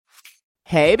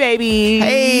Hey, babies.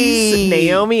 Hey.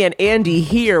 Naomi and Andy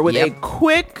here with a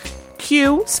quick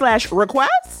Q/request.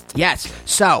 Yes.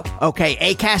 So, okay,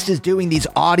 Acast is doing these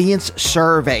audience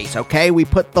surveys, okay? We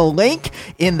put the link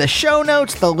in the show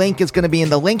notes. The link is going to be in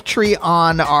the link tree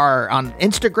on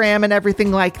Instagram and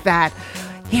everything like that.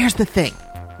 Here's the thing,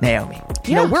 Naomi.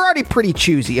 You know, we're already pretty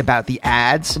choosy about the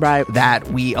ads that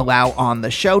we allow on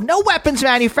the show. No weapons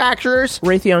manufacturers.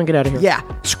 Raytheon, get out of here. Yeah,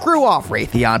 screw off,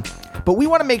 Raytheon. But we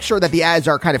want to make sure that the ads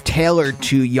are kind of tailored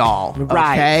to y'all,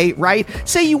 okay? Right?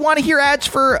 Say you want to hear ads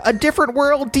for A Different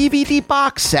World DVD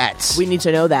box sets. We need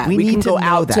to know that. We can go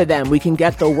out to them. We can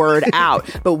get the word out.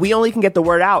 But we only can get the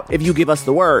word out if you give us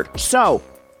the word. So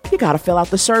you got to fill out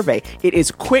the survey. It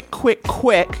is quick,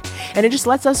 and it just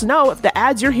lets us know if the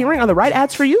ads you're hearing are the right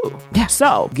ads for you. Yeah.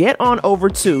 So get on over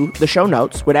to the show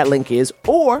notes where that link is,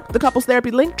 or the Couples Therapy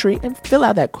link tree, and fill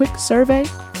out that quick survey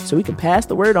so we can pass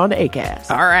the word on to Acast.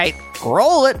 All right,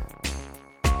 roll it.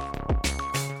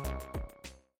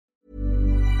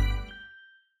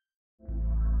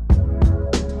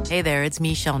 Hey there, it's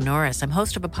Michelle Norris. I'm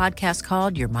host of a podcast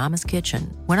called Your Mama's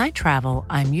Kitchen. When I travel,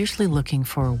 I'm usually looking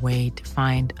for a way to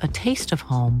find a taste of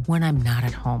home when I'm not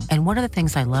at home. And one of the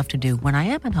things I love to do when I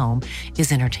am at home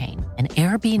is entertain. And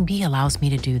Airbnb allows me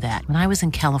to do that. When I was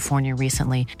in California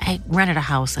recently, I rented a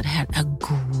house that had a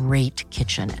great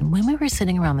kitchen. And when we were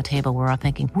sitting around the table, we're all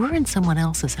thinking, we're in someone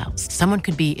else's house. Someone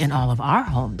could be in all of our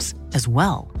homes as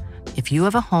well. If you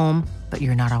have a home, but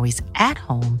you're not always at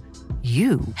home,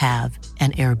 you have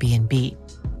an Airbnb.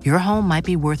 Your home might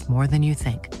be worth more than you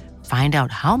think. Find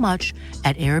out how much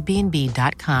at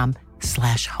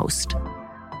airbnb.com/host.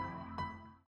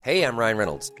 Hey, I'm Ryan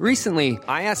Reynolds. Recently,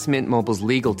 I asked Mint Mobile's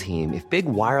legal team if big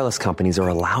wireless companies are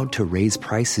allowed to raise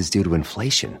prices due to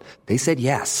inflation. They said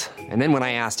yes. And then when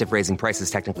I asked if raising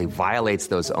prices technically violates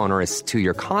those onerous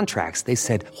two-year contracts, they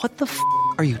said, "What the f***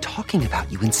 are you talking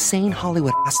about, you insane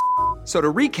Hollywood ass?" So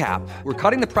to recap, we're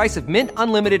cutting the price of Mint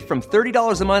Unlimited from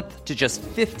 $30 a month to just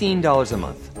 $15 a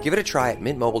month. Give it a try at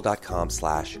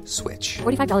mintmobile.com/switch.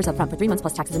 $45 up front for 3 months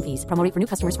plus taxes and fees. Promo rate for new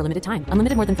customers for limited time.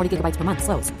 Unlimited more than 40 gigabytes per month.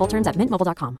 Slows full terms at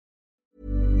mintmobile.com.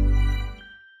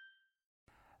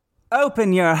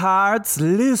 Open your hearts,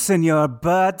 loosen your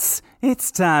butts.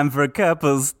 It's time for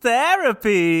couples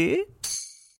therapy.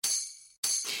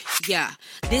 Yeah,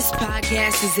 this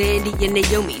podcast is Andy and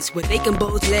Naomi's, where they can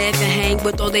both laugh and hang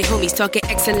with all their homies, talking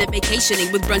excellent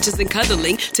vacationing with brunches and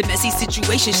cuddling, to messy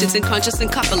situationships and conscious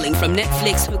and coupling, from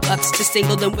Netflix hookups to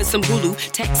singledom with some Hulu,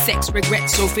 tech, sex,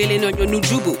 regrets, or feeling on your new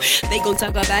jubu. They gon'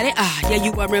 talk about it, yeah,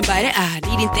 you are invited,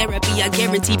 needing therapy, I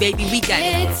guarantee, baby, we got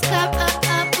it. It's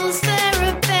couples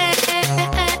therapy.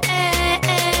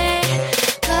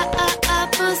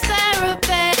 Couples therapy.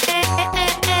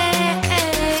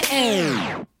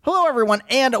 Hello, everyone,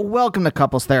 and welcome to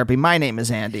Couples Therapy. My name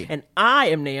is Andy. And I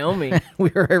am Naomi.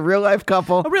 We're a real-life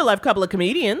couple. A real-life couple of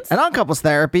comedians. And on Couples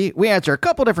Therapy, we answer a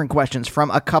couple different questions from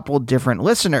a couple different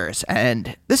listeners.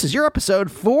 And this is your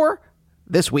episode for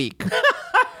this week.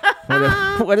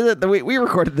 What is it? We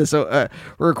recorded this. We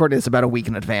recorded this about a week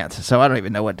in advance, so I don't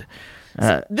even know what.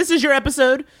 This is your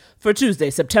episode for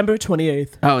Tuesday, September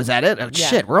 28th. Oh, is that it? Oh, yeah.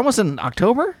 Shit, we're almost in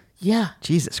October? Yeah.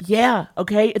 Jesus. Yeah,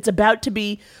 okay. It's about to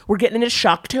be, we're getting into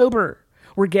Shocktober.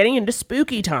 We're getting into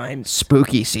spooky times.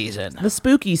 Spooky season. The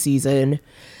spooky season.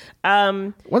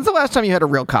 When's the last time you had a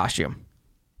real costume?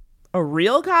 A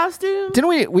real costume?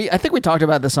 Didn't we I think we talked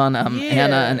about this on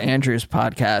Anna and Andrew's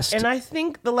podcast. And I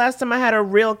think the last time I had a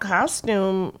real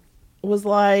costume was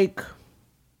like,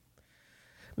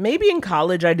 maybe in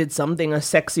college I did something, a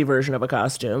sexy version of a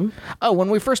costume. Oh, when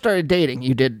we first started dating,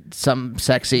 you did some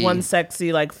sexy... One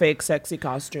sexy, like, fake sexy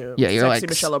costume. Yeah, you're sexy like...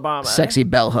 Michelle Obama. Sexy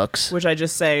bell hooks. Which I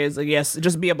just say is, yes,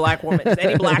 just be a black woman. Just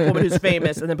any black woman who's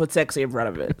famous, and then put sexy in front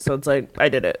of it. So it's like, I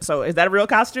did it. So is that a real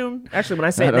costume? Actually, when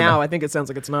I say it now, I think it sounds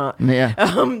like it's not. Yeah.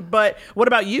 But what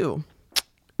about you?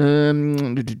 I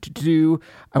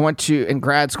went to, in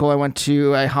grad school, I went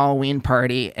to a Halloween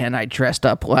party and I dressed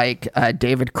up like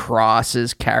David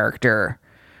Cross's character.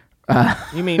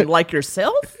 You mean like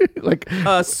yourself? Like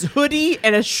a hoodie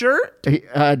and a shirt?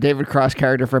 David Cross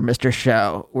character from Mr.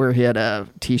 Show, where he had a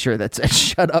t-shirt that said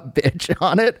 "Shut up, bitch"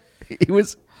 on it. He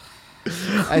was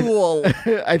cool.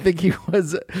 I think he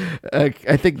was.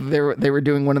 I think they were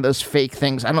doing one of those fake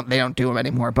things. They don't do them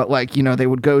anymore. But like, you know, they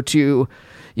would go to,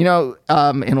 you know,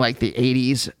 in like the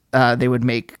 80s, they would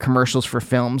make commercials for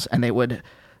films, and they would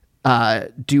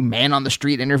do man on the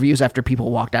street interviews after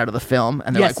people walked out of the film,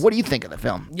 and they're like, "What do you think of the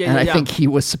film?" I think he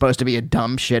was supposed to be a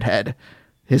dumb shithead.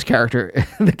 His character,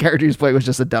 the character he's playing, was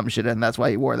just a dumb shithead, and that's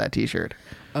why he wore that t-shirt.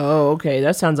 Oh, okay.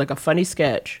 That sounds like a funny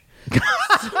sketch.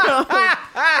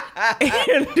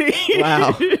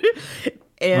 Wow.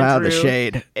 Andrew. Wow, the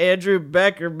shade. Andrew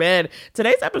Becker, man.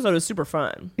 Today's episode is super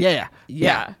fun. Yeah.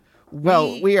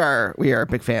 Well, we are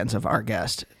big fans of our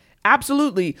guest.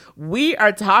 Absolutely. We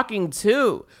are talking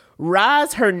to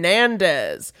Roz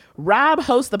Hernandez. Rob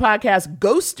hosts the podcast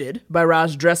Ghosted by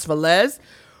Roz Dress-Velez.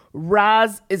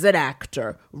 Roz is an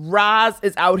actor. Roz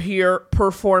is out here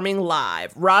performing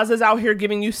live. Roz is out here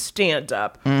giving you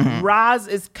stand-up. Roz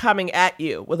is coming at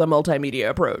you with a multimedia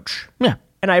approach. Yeah.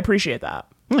 And I appreciate that.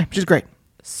 Yeah, she's great.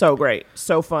 So great.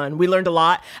 So fun. We learned a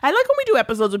lot. I like when we do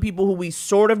episodes with people who we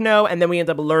sort of know, and then we end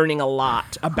up learning a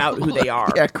lot about who they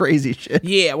are. Yeah, crazy shit.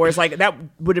 Yeah, whereas like that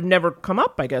would have never come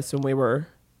up, I guess, when we were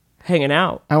hanging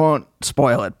out. I won't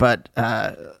spoil it, but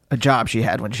a job she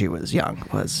had when she was young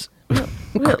was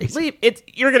crazy.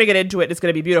 You're gonna get into it. It's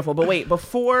gonna be beautiful. But wait,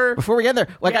 before we get there,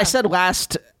 like I said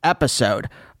last episode,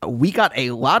 we got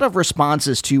a lot of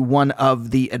responses to one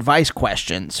of the advice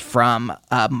questions from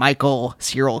Michael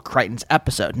Cyril Crichton's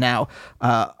episode. Now,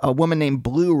 a woman named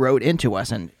Blue wrote into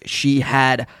us, and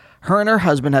her and her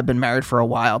husband have been married for a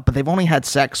while, but they've only had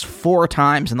sex 4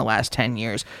 times in the last 10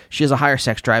 years. She has a higher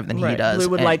sex drive than he does. Blue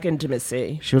would like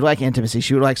intimacy. She would like intimacy.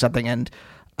 She would like something and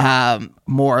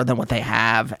more than what they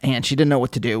have, and she didn't know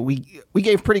what to do. We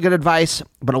gave pretty good advice,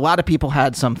 but a lot of people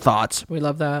had some thoughts. We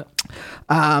love that.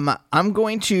 I'm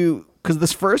going to, because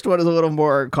this first one is a little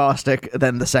more caustic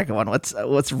than the second one.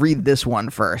 Let's read this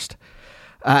one first.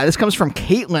 This comes from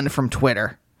Caitlin from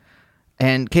Twitter.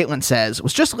 And Caitlin says,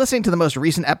 was just listening to the most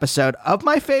recent episode of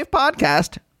my fave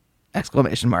podcast, !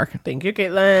 Thank you,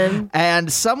 Caitlin.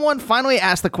 And someone finally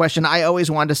asked the question I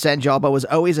always wanted to send y'all, but was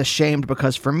always ashamed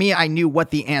because for me, I knew what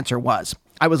the answer was.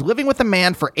 I was living with a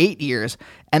man for 8 years,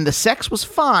 and the sex was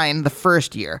fine the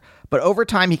first year, but over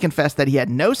time he confessed that he had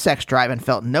no sex drive and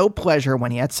felt no pleasure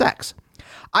when he had sex.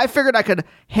 I figured I could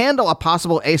handle a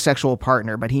possible asexual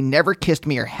partner, but he never kissed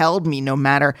me or held me no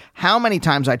matter how many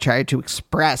times I tried to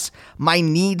express my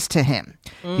needs to him.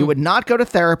 He would not go to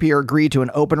therapy or agree to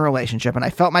an open relationship, and I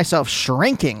felt myself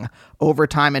shrinking over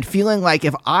time and feeling like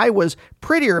if I was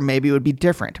prettier, maybe it would be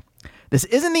different. This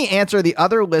isn't the answer the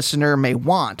other listener may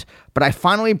want, but I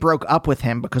finally broke up with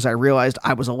him because I realized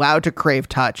I was allowed to crave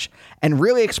touch and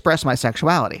really express my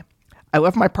sexuality. I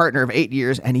left my partner of 8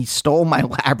 years and he stole my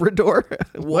Labrador.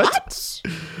 What?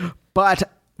 But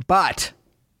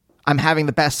I'm having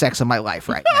the best sex of my life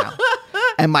right now.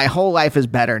 And my whole life is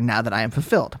better now that I am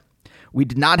fulfilled. We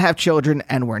did not have children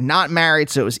and we're not married,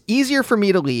 so it was easier for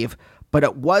me to leave, but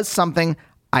it was something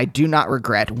I do not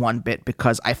regret one bit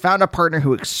because I found a partner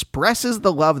who expresses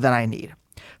the love that I need.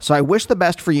 So I wish the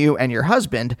best for you and your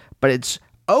husband, but it's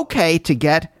okay to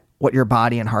get what your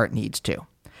body and heart needs to.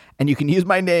 And you can use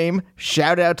my name,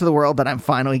 shout out to the world that I'm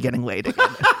finally getting laid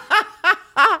again.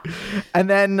 And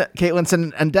then Caitlin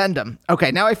sent an addendum.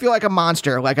 Okay, now I feel like a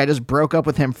monster, like I just broke up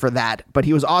with him for that. But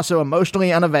he was also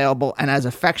emotionally unavailable and as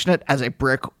affectionate as a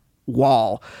brick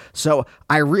wall. So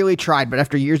I really tried, but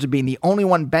after years of being the only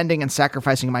one bending and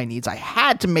sacrificing my needs, I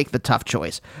had to make the tough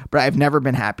choice. But I've never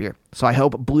been happier. So I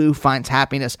hope Blue finds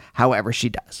happiness however she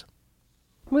does.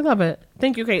 We love it.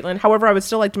 Thank you, Caitlin. However, I would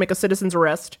still like to make a citizen's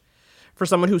arrest for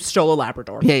someone who stole a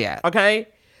Labrador. Yeah. Okay?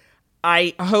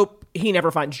 I hope he never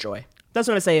finds joy. That's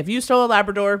what I say. If you stole a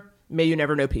Labrador, may you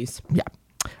never know peace. Yeah.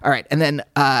 All right. And then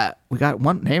we got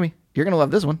one. Amy, you're going to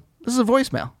love this one. This is a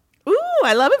voicemail. Ooh,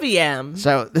 I love a VM.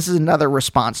 So this is another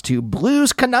response to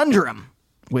Blues Conundrum,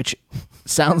 which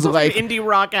sounds like an indie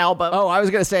rock album. Oh, I was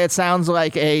going to say it sounds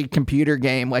like a computer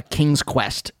game like King's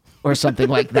Quest or something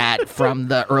like that from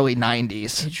the early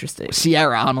 90s. Interesting.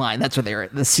 Sierra Online. That's what they were.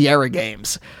 The Sierra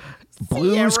games.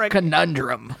 Blues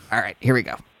Conundrum. All right, here we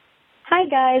go. Hi,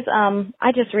 guys.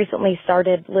 I just recently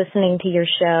started listening to your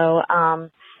show.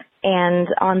 And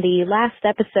on the last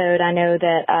episode, I know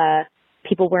that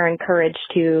people were encouraged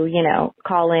to,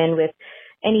 call in with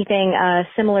anything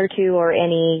similar to or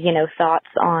any, thoughts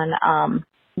on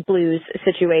Blue's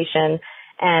situation.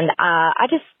 And I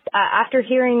just, after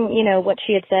hearing, what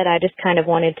she had said, I just kind of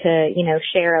wanted to,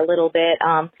 share a little bit.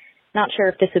 Not sure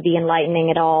if this would be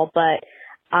enlightening at all, but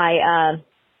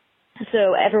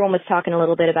so everyone was talking a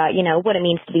little bit about, what it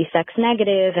means to be sex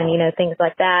negative and, things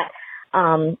like that.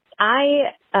 I'm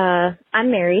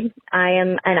married. I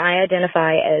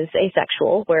identify as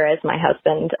asexual, whereas my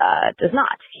husband, does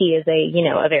not. He is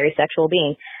a very sexual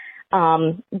being.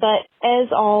 But as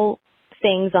all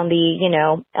things on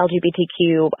the,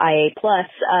 LGBTQIA plus,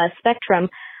 spectrum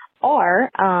are,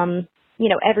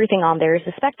 everything on there is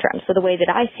a spectrum. So the way that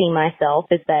I see myself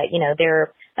is that, there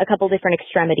are a couple different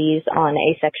extremities on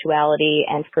asexuality.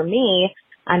 And for me,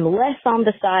 I'm less on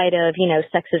the side of,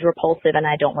 sex is repulsive and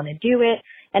I don't want to do it,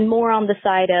 and more on the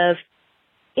side of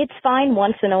it's fine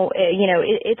once in a,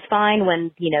 it's fine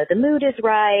when, the mood is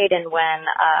right and when,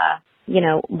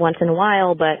 once in a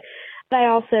while, but I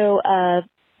also, I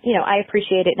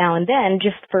appreciate it now and then.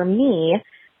 Just for me,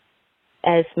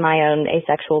 as my own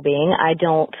asexual being, I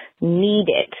don't need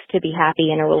it to be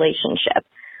happy in a relationship.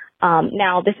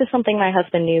 Now, this is something my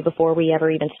husband knew before we ever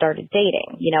even started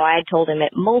dating. I had told him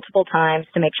it multiple times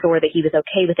to make sure that he was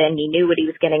okay with it and he knew what he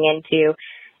was getting into.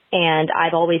 And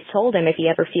I've always told him if he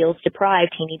ever feels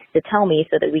deprived, he needs to tell me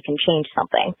so that we can change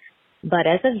something. But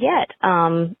as of yet,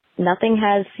 nothing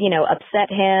has, upset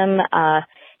him.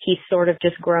 He's sort of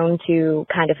just grown to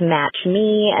kind of match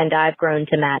me, and I've grown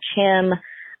to match him.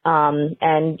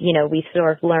 And, we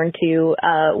sort of learned to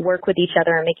work with each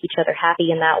other and make each other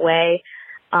happy in that way.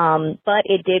 But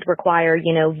it did require,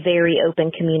 very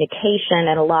open communication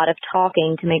and a lot of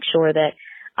talking to make sure that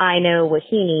I know what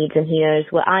he needs and he knows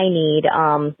what I need,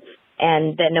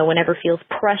 and that no one ever feels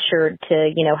pressured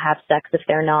to, have sex if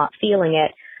they're not feeling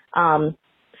it.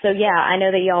 So yeah, I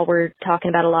know that y'all were talking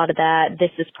about a lot of that.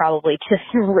 This is probably just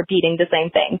repeating the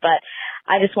same thing, but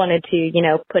I just wanted to,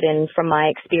 put in from my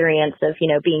experience of,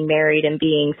 being married and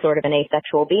being sort of an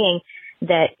asexual being,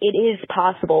 that it is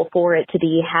possible for it to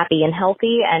be happy and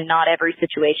healthy, and not every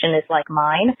situation is like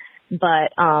mine.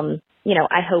 But,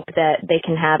 I hope that they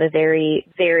can have a very,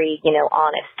 very,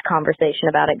 honest conversation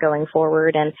about it going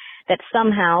forward, and that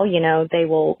somehow, they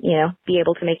will, be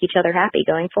able to make each other happy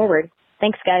going forward.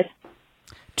 Thanks, guys.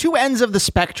 Two ends of the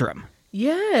spectrum.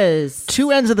 Yes.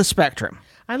 Two ends of the spectrum.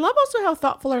 I love also how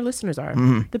thoughtful our listeners are.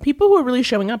 Mm-hmm. The people who are really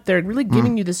showing up, they're really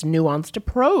giving you this nuanced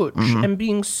approach and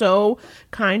being so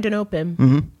kind and open.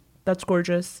 Mm-hmm. That's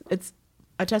gorgeous. It's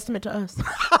a testament to us.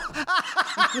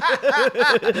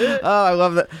 Oh, I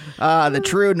love that. The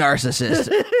true narcissist.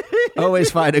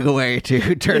 Always finding a way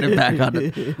to turn it back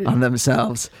on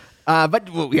themselves. But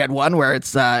we had one where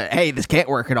it's, hey, this can't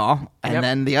work at all. And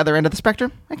then the other end of the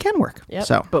spectrum, it can work. Yep.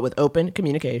 So, but with open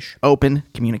communication. Open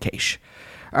communication.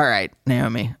 All right,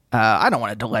 Naomi, I don't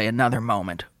want to delay another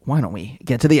moment. Why don't we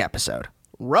get to the episode?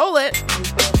 Roll it.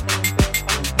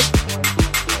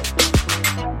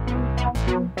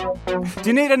 Do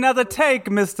you need another take,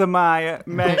 Mr. Meyer?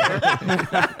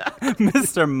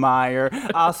 Mr. Meyer.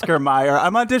 Oscar Meyer.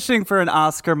 I'm auditioning for an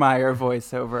Oscar Meyer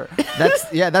voiceover.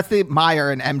 That's the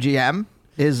Meyer and MGM.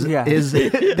 They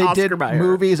did Meyer.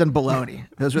 Movies and baloney.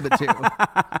 Those were the two.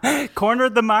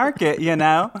 Cornered the market,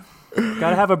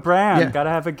 Gotta have a brand. Gotta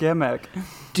have a gimmick.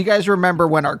 Do you guys remember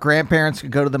when our grandparents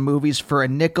could go to the movies for a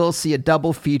nickel, see a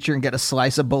double feature, and get a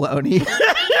slice of bologna?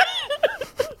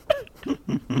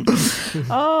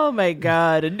 Oh my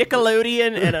God. A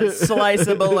Nickelodeon and a slice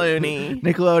of bologna.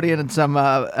 Nickelodeon and some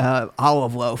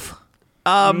olive loaf.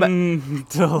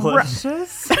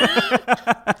 Delicious?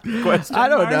 I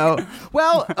don't know.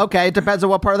 Well, okay, it depends on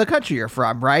what part of the country you're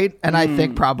from, right? And I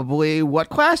think probably what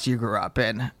class you grew up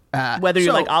in. Whether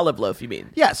you like olive loaf, you mean?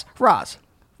 Yes, Roz,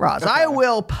 okay. I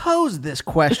will pose this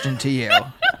question to you.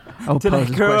 Did I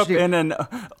grow up in an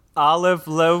olive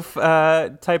loaf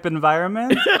type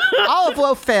environment? Olive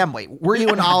loaf family. Were you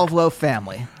an olive loaf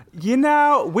family? We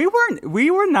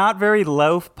were not very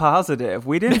loaf positive.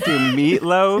 We didn't do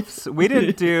meatloafs. We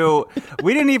didn't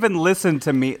even listen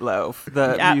to Meatloaf,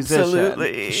 the musician.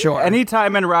 Absolutely. Sure.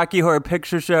 Anytime in Rocky Horror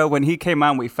Picture Show, when he came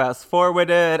on, we fast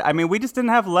forwarded. I mean, we just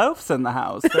didn't have loaves in the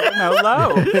house. There were no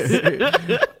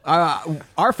loaves.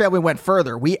 Our family went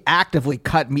further. We actively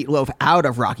cut Meatloaf out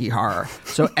of Rocky Horror.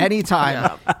 So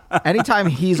anytime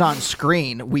he's on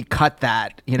screen, we cut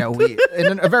that. In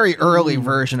a very early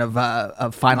version of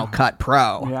Final Cut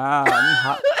Pro.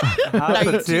 Yeah,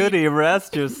 hot duty,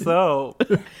 rest your soul.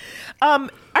 I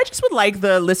just would like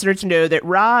the listener to know that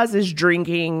Roz is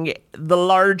drinking the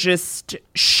largest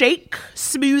shake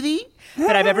smoothie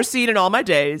that I've ever seen in all my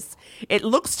days. It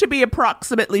looks to be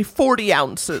approximately 40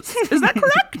 ounces. Is that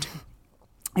correct?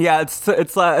 Yeah, it's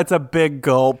a big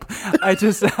gulp. I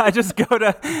go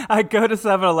to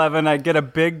 7-Eleven, I get a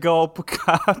big gulp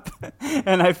cup,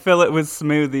 and I fill it with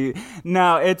smoothie.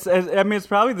 Now it's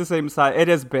probably the same size. It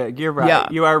is big. You're right. Yeah.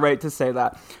 You are right to say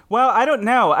that. Well, I don't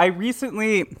know. I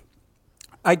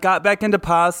got back into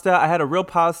pasta. I had a real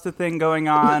pasta thing going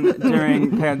on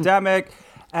during pandemic.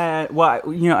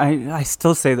 I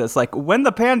still say this, like, when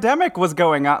the pandemic was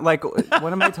going on, like,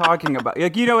 what am I talking about?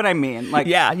 Like, you know what I mean? Like,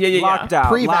 lockdown,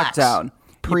 Pre-vax.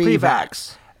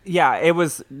 Pre-vax. Yeah, it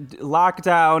was,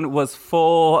 lockdown was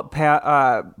full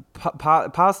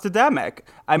pasta-demic.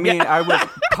 I mean, I was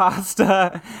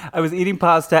eating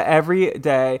pasta every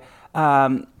day.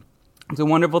 It's a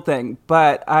wonderful thing,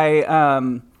 but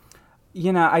I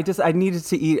I need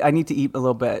to eat a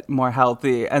little bit more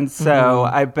healthy. And so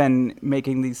I've been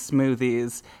making these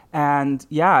smoothies, and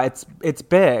yeah, it's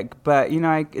big, but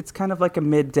it's kind of like a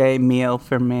midday meal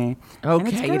for me.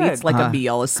 Okay, it eats like a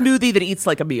meal. A smoothie that eats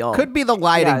like a meal. Could be the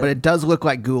lighting, but it does look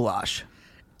like goulash.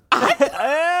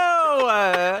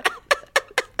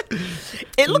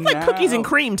 It looked like cookies and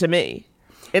cream to me.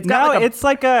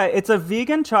 It's a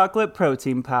vegan chocolate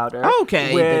protein powder.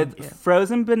 Okay. With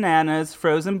frozen bananas,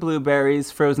 frozen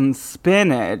blueberries, frozen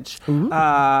spinach.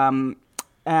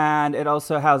 And it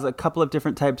also has a couple of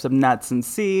different types of nuts and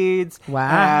seeds. Wow.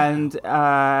 And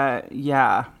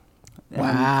yeah.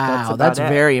 Wow, that's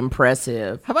very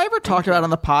impressive. Have I ever talked about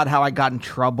on the pod how I got in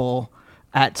trouble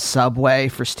at Subway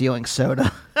for stealing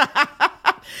soda?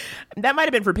 That might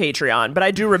have been for Patreon, but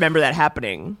I do remember that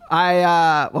happening.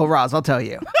 Well, Roz, I'll tell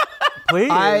you.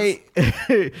 Please.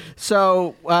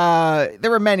 So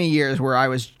there were many years where I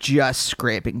was just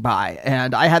scraping by,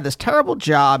 and I had this terrible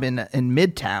job in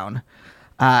Midtown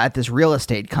at this real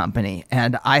estate company,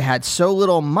 and I had so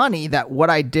little money that what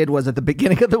I did was at the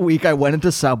beginning of the week, I went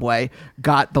into Subway,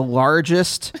 got the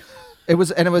largest.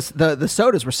 The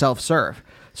sodas were self-serve.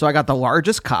 So I got the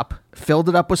largest cup, filled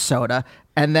it up with soda,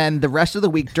 and then the rest of the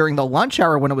week during the lunch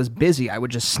hour when it was busy, I would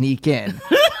just sneak in,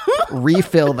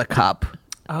 refill the cup.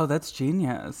 Oh, that's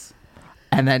genius.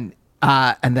 And then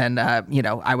I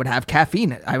would have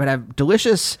caffeine. I would have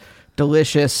delicious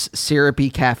syrupy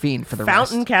caffeine for the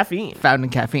Fountain caffeine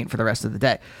for the rest of the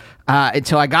day,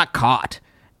 until I got caught.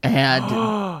 And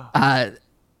I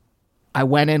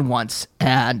went in once,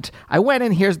 and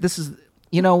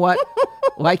you know what?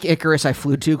 Like Icarus, I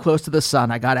flew too close to the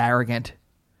sun. I got arrogant.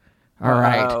 All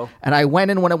right. And I went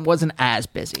in when it wasn't as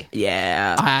busy.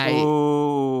 Yeah.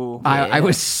 I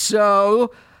was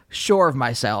so sure of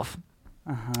myself.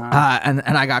 And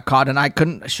I got caught, and I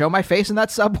couldn't show my face in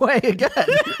that Subway again.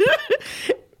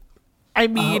 I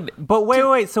mean, but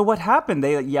wait. So what happened?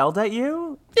 They yelled at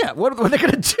you? Yeah. What are they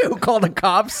going to do? Call the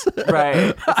cops?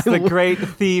 Right. It's the great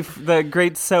thief, the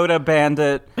great soda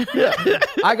bandit. Yeah.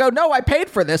 I go, no, I paid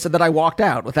for this, and then I walked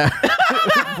out without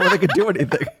before they could do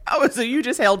anything. Oh, so you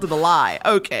just held to the lie?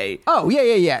 Okay. Oh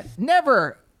yeah.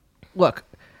 Never. Look,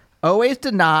 always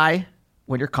deny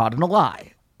when you're caught in a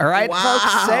lie. All right,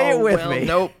 folks, say it with me.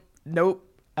 Nope.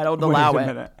 I don't allow it.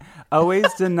 Minute.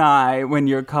 Always deny when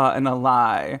you're caught in a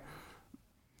lie.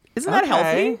 Isn't that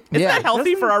healthy? Isn't that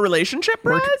healthy for our relationship,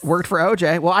 Brad? Worked for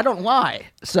OJ. Well, I don't lie.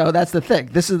 So that's the thing.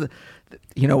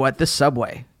 You know what? This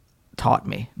Subway taught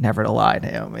me never to lie,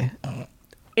 Naomi.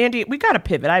 Andy, we got to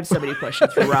pivot. I have so many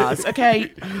questions for Roz,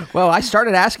 okay? Well, I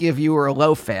started asking if you were a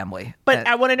Loaf family. But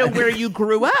I want to know where you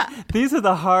grew up. These are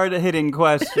the hard-hitting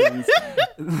questions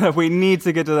that we need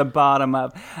to get to the bottom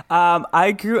of.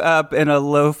 I grew up in a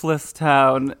loafless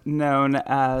town known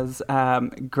as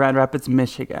Grand Rapids,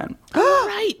 Michigan.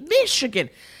 Right, Michigan.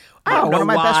 One of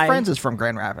my best friends is from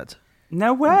Grand Rapids.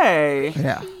 No way.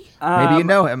 Yeah. Maybe you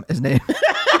know him. His name.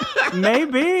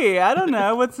 Maybe. I don't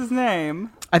know. What's his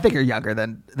name? I think you're younger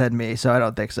than me, so I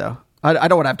don't think so. I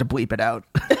don't want to have to bleep it out.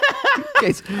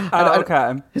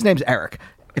 Okay. His name's Eric.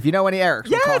 If you know any Erics,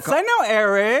 yes, I know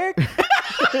Eric.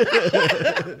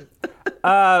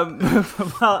 Well,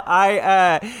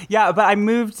 but I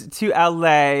moved to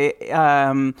LA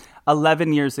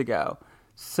 11 years ago.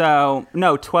 So,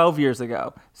 no, 12 years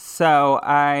ago. So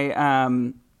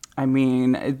I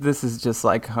mean, this is just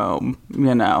like home,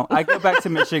 you know. I go back to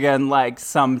Michigan like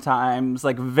sometimes,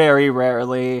 like very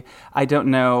rarely. I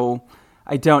don't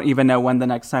even know when the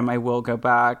next time I will go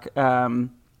back.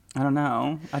 I don't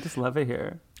know. I just love it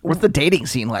here. What's the dating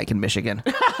scene like in Michigan?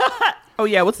 Oh,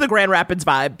 yeah. What's the Grand Rapids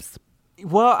vibes?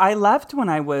 Well, I left when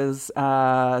I was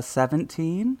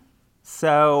 17.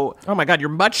 So, oh my God, you're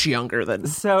much younger than.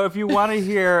 So if you want to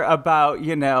hear about,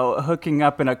 hooking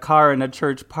up in a car in a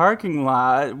church parking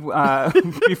lot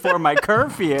before my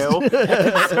curfew,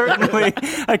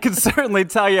 I can certainly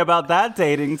tell you about that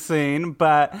dating scene.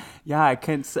 But yeah, I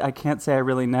can't say I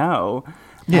really know.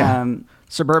 Yeah,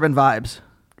 suburban vibes.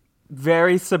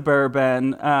 Very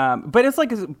suburban, but it's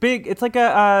like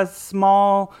a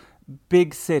small,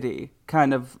 big city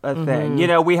kind of a thing.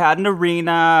 We had an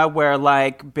arena where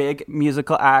like big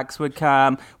musical acts would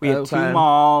come. We had two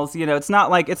malls. It's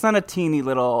not a teeny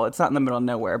little. It's not in the middle of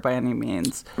nowhere by any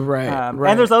means. Right. And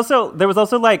there was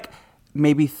also like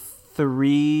maybe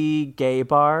 3 gay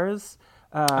bars.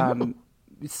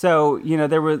 So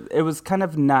it was kind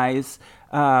of nice.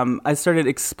 I started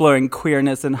exploring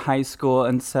queerness in high school,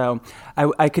 and so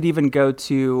I could even go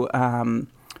to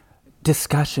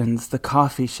Discussions, the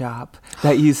coffee shop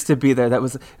that used to be there. It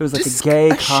was like a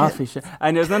gay coffee shop. I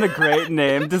know, isn't that a great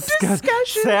name?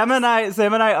 Discussions. Sam and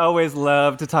I always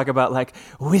love to talk about like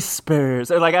whispers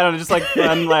or like I don't know, just like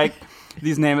fun like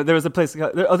these names. There was a place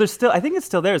called, there's still, I think it's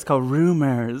still there. It's called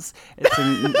Rumors. It's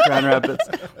in Grand Rapids.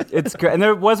 It's great. And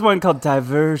there was one called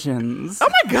Diversions. Oh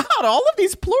my God, all of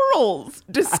these plurals.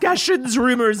 Discussions,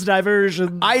 rumors,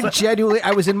 diversions.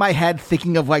 I was in my head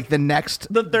thinking of like the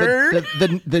next, the third,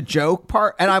 the joke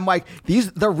part, and I'm like,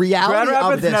 the reality Grand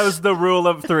Rapids of this knows the rule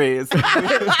of threes.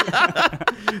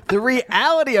 The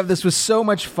reality of this was so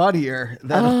much funnier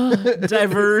than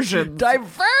diversions.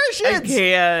 Diversions. I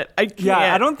can't.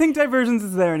 Yeah, I don't think Diversions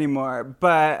is there anymore,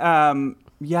 but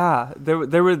yeah,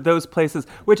 there were those places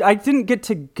which I didn't get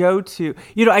to go to.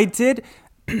 You know, I did.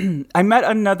 I met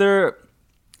another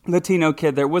Latino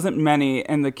kid. There wasn't many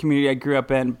in the community I grew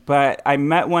up in, but I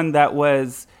met one that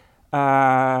was,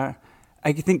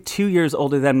 I think 2 years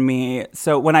older than me.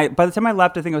 So by the time I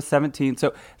left, I think I was 17.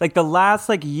 So like the last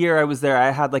like year I was there, I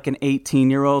had like an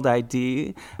 18-year-old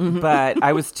ID, but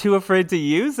I was too afraid to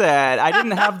use it. I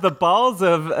didn't have the balls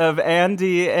of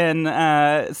Andy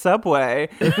and Subway.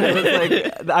 I was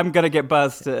like, I'm gonna get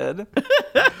busted.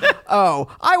 Oh,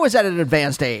 I was at an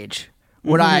advanced age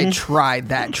when I tried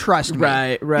that. Trust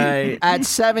me. Right. At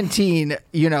 17,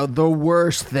 you know, the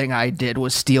worst thing I did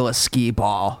was steal a skee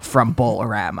ball from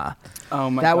Bolorama. Oh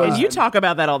my That God. was You talk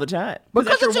about that all the time. Because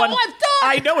that's it's all I've done.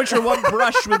 I know it's your one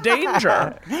brush with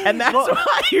danger. And that's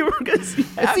why you were going to see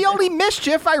It's the only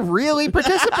mischief I really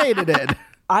participated in.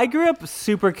 I grew up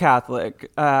super Catholic.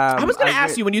 I was going to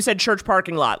ask you when you said church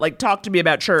parking lot, like talk to me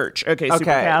about church. Okay, super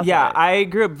Catholic. Yeah, I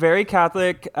grew up very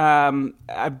Catholic.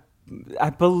 I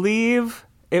believe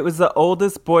it was the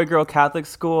oldest boy-girl Catholic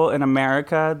school in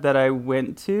America that I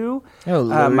went to. Oh,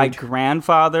 Lord. My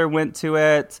grandfather went to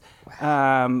it.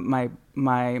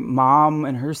 My mom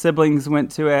and her siblings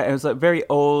went to it. It was a very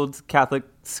old Catholic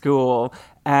school,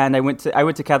 and I went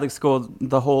to Catholic school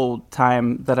the whole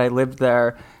time that I lived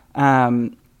there. Why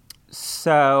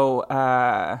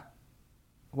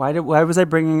was I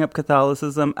bringing up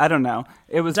Catholicism? I don't know.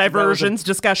 It was Diversions,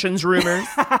 discussions, rumors,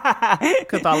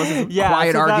 Catholicism. Yeah,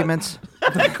 Quiet so arguments.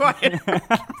 Quiet.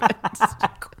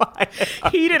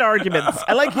 Heated arguments.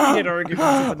 I like heated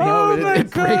arguments.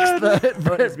 It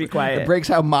breaks Be quiet. It breaks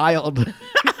how mild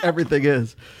everything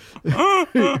is.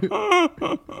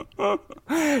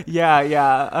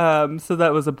 Yeah. So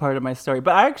that was a part of my story.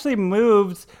 But I actually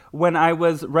moved when I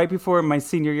was right before my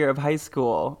senior year of high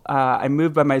school. I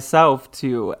moved by myself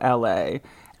to LA.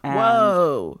 And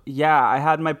Whoa. Yeah, I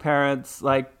had my parents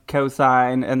like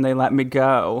co-sign and they let me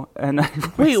go. And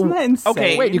Wait, wasn't that insane?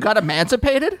 okay. Wait, you got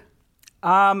emancipated?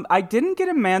 I didn't get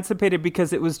emancipated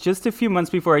because it was just a few months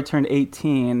before I turned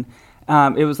 18.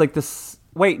 It was like this.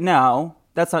 Wait, no,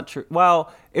 that's not true.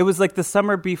 Well, it was like the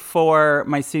summer before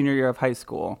my senior year of high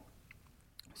school.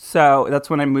 So that's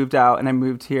when I moved out and I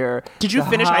moved here. Did you to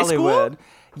finish high school? Hollywood.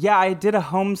 Yeah, I did a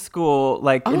homeschool,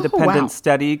 like independent wow.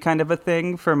 study kind of a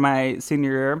thing for my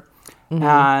senior year.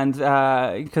 And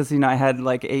because, I had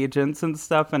like agents and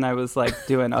stuff and I was like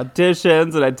doing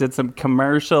auditions and I did some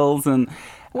commercials and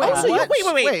Wait,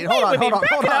 hold on.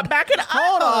 Back it up.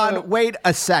 Hold on. Wait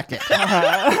a second.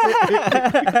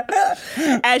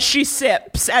 As she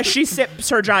sips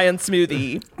her giant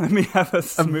smoothie. let me have a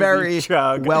smoothie Very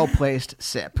chug. well-placed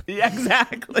sip.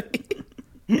 Exactly.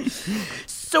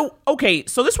 So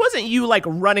this wasn't you like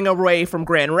running away from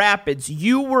Grand Rapids.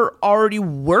 You were already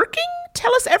working?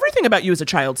 Tell us everything about you as a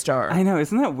child star. I know,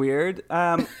 isn't that weird?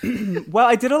 Well,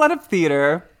 I did a lot of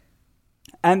theater,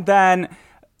 and then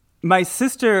my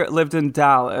sister lived in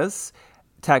Dallas,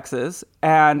 Texas,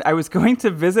 and I was going to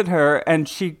visit her, and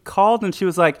she called and she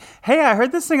was like, "Hey, I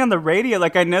heard this thing on the radio.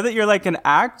 Like, I know that you're like an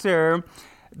actor.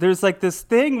 There's like this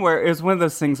thing where it's one of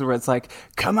those things where it's like,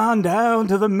 come on down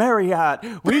to the Marriott.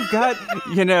 We've got,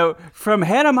 from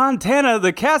Hannah Montana,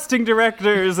 the casting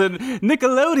directors and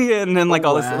Nickelodeon and like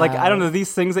all this, like, I don't know,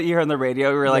 these things that you hear on the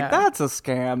radio. We're like, that's a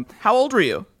scam. How old were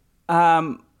you?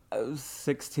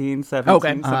 16,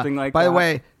 17, something like that. By the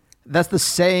way, that's the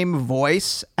same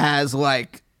voice as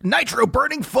like Nitro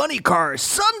burning funny cars.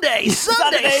 Sunday. Yeah.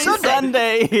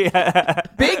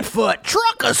 Bigfoot,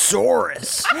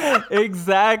 Truckosaurus.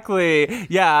 Exactly.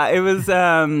 Yeah, it was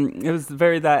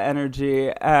very that energy.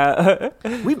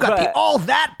 We've got the All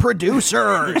That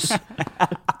producers.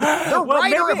 The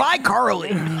writer of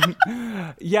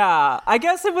iCarly. Yeah, I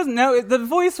guess it was the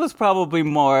voice was probably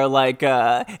more like,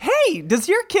 hey, does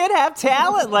your kid have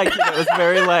talent? Like, it was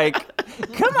very like,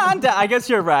 Come on, I guess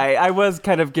you're right. I was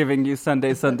kind of giving you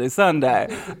Sunday.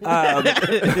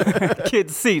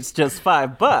 Kids seats just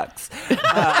 $5.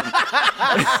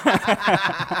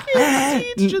 Kids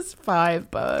seats just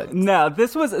 $5. No,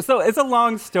 this was so. It's a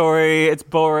long story. It's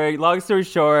boring. Long story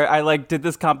short, I did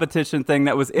this competition thing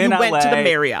that was in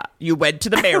LA. You went to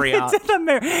the Marriott.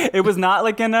 It was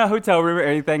not in a hotel room or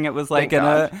anything. It was Thank in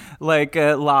God.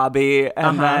 a lobby,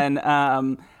 and then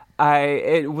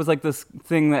it was this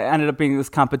thing that ended up being this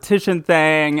competition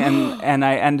thing, and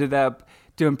I ended up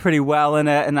doing pretty well in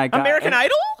it, and I got American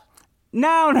Idol.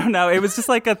 No. It was just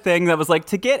a thing that was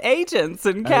to get agents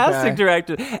and casting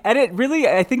directors. And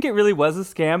I think it really was a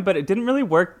scam, but it didn't really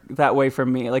work that way for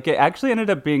me. It actually ended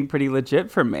up being pretty legit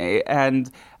for me.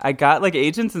 And I got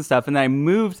agents and stuff. And then I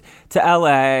moved to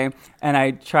LA and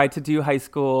I tried to do high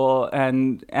school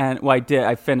and well, I did.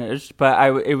 I finished, but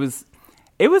it was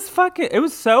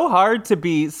so hard to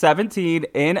be 17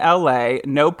 in LA,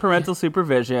 no parental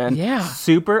supervision,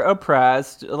 super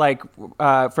oppressed,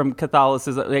 from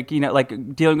Catholicism,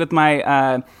 dealing with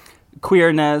my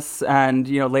queerness, and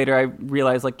later I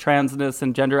realized transness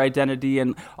and gender identity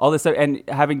and all this stuff, and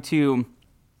having to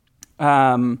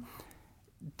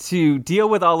deal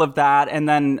with all of that, and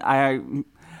then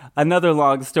another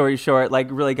long story short,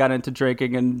 really got into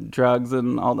drinking and drugs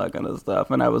and all that kind of stuff.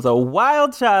 And I was a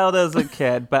wild child as a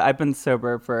kid, but I've been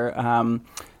sober for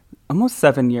almost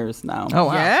 7 years now. Oh,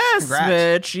 wow. Yes, Congrats.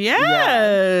 bitch.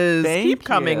 Yes. Thank Keep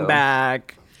coming you.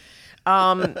 back.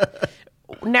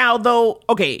 Now, though,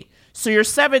 okay, so you're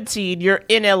 17, you're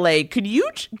in LA. Could you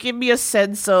give me a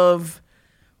sense of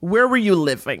where were you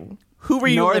living? Who were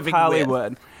you North living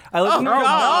Hollywood. with? I lived in North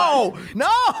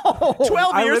No.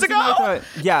 12 I years lived in ago?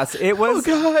 North- Yes, it was.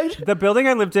 Oh, God. The building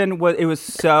I lived in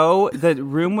the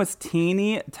room was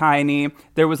teeny tiny.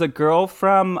 There was a girl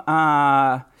from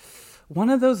one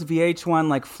of those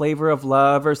VH1 Flavor of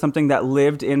Love or something that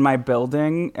lived in my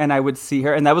building, and I would see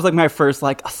her, and that was my first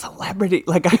a celebrity.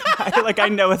 I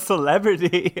know a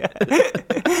celebrity.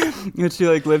 And she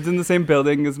lived in the same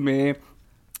building as me.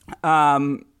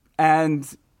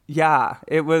 And yeah,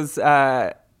 it was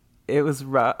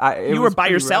rough. You were by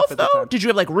yourself, though? Did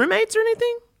you have roommates or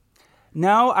anything?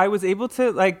 No, I was able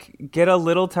to get a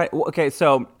little time. Okay,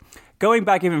 so going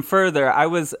back even further,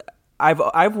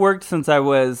 I've worked since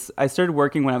I started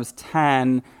working when I was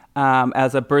 10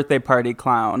 as a birthday party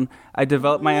clown. I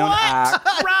developed my own act.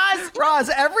 Roz,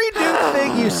 every new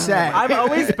thing you say. I've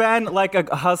always been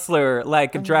a hustler, a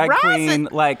drag queen.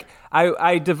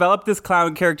 I developed this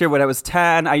clown character when I was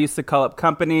 10. I used to call up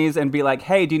companies and be like,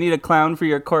 hey, do you need a clown for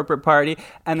your corporate party?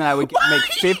 And then I would make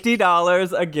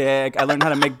 $50 a gig. I learned how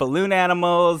to make balloon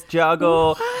animals,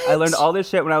 juggle. What? I learned all this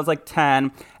shit when I was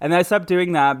 10. And then I stopped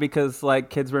doing that because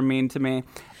kids were mean to me.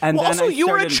 And Well, then also, I you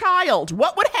were a started- child.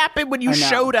 What would happen when you I know.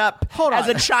 showed up as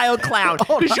a child clown?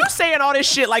 Because you saying all this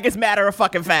shit like it's matter of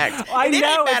fucking fact. I And it know,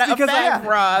 ain't matter it's of because fact,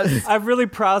 Roz. I've really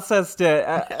processed it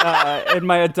in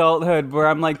my adulthood, where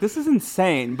I'm this is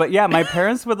insane. But yeah, my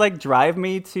parents would drive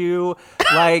me to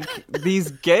these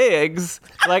gigs.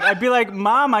 I'd be like,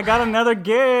 Mom, I got another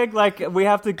gig. We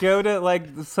have to go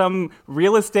to some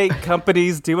real estate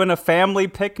companies doing a family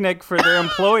picnic for their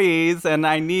employees, and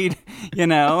I need,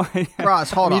 Roz,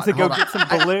 hold I on. need to go hold get on.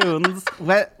 some balloons.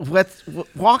 Let's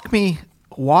walk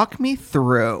me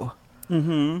through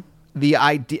the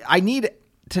idea. I need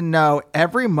to know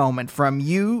every moment from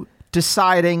you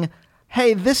deciding,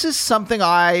 hey, this is something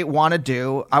I want to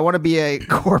do. I want to be a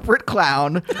corporate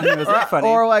clown. Was that funny?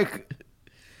 Or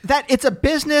that it's a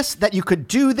business that you could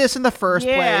do this in the first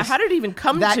Yeah, place. how did it even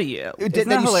come that, to you? That that you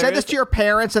said hilarious? this to your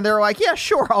parents, and they were like, yeah,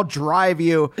 sure, I'll drive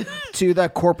you to the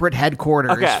corporate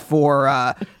headquarters Okay. for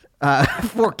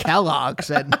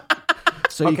Kellogg's, and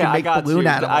so you can make balloon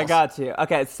animals. I got you.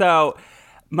 Okay, so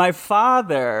my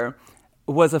father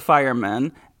was a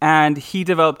fireman, and he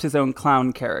developed his own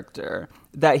clown character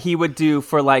that he would do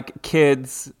for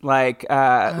kids,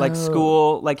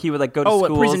 school. He would go to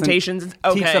schools presentations? and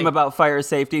teach Okay. them about fire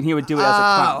safety, and he would do it as a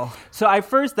clown. So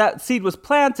that seed was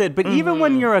planted, but even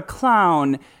when you're a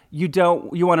clown, you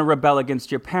want to rebel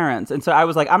against your parents. And so I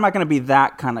was I'm not going to be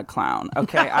that kind of clown.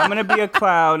 Okay. I'm going to be a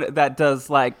clown that does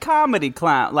comedy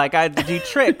clown. I do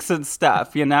tricks and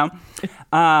stuff,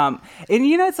 And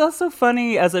it's also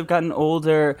funny, as I've gotten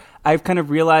older, I've kind of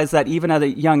realized that even at a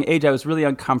young age, I was really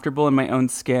uncomfortable in my own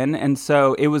skin. And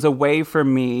so it was a way for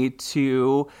me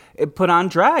to put on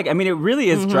drag. I mean, it really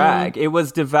is drag. It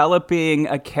was developing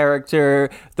a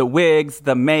character, the wigs,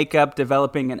 the makeup,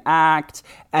 developing an act.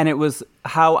 And it was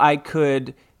how I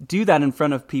could do that in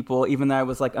front of people, even though I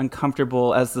was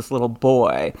uncomfortable as this little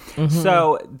boy.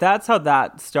 So that's how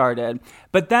that started.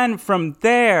 But then from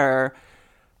there,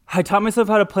 I taught myself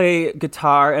how to play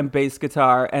guitar and bass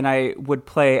guitar, and I would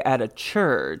play at a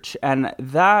church. And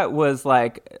that was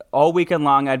like all weekend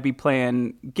long, I'd be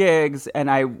playing gigs,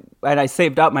 and I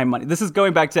saved up my money. This is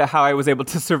going back to how I was able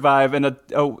to survive in a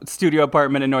studio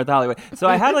apartment in North Hollywood. So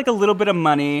I had like a little bit of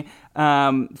money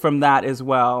from that as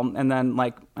well. And then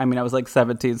I was like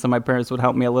 17, so my parents would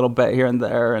help me a little bit here and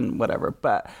there and whatever.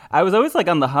 But I was always like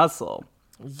on the hustle.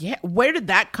 Yeah. Where did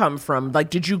that come from? Like,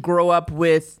 did you grow up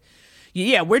with...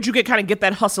 Yeah, where'd you get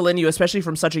that hustle in you, especially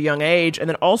from such a young age? And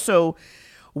then also,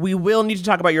 we will need to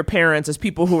talk about your parents as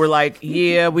people who were like,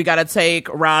 yeah, we got to take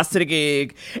Ross to the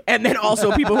gig. And then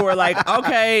also people who are like,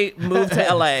 okay, move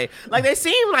to LA. Like, they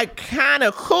seem like kind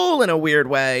of cool in a weird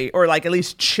way, or like at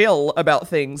least chill about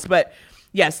things. But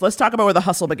yes, let's talk about where the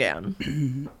hustle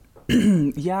began.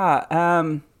 Yeah,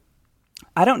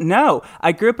 I don't know.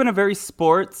 I grew up in a very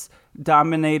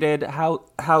sports-dominated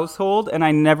household, and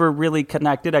I never really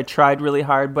connected. I tried really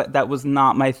hard, but that was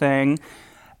not my thing.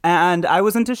 And I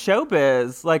was into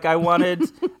showbiz. Like, I wanted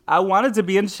to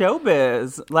be in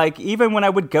showbiz. Like, even when I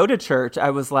would go to church, I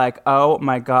was like, oh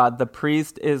my God, the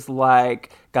priest is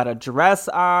like, got a dress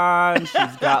on.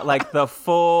 She's got like the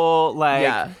full, like...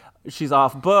 Yeah. She's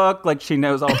off book, like she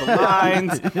knows all the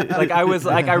lines. Like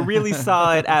I really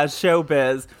saw it as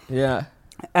showbiz. Yeah.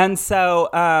 And so,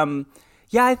 I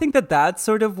think that's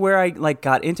sort of where I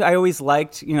got into. I always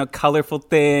liked, colorful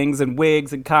things and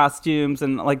wigs and costumes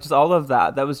and just all of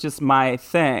that. That was just my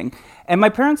thing. And my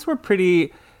parents were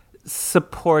pretty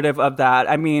supportive of that.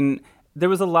 I mean, there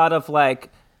was a lot of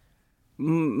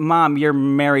Mom, you're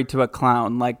married to a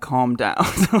clown. Like, calm down.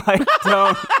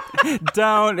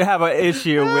 Don't have an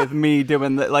issue with me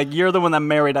doing that. Like, you're the one that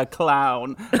married a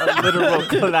clown, a literal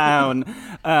clown.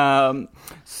 I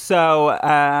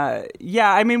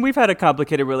mean, we've had a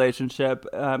complicated relationship,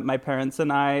 my parents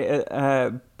and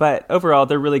I, but overall,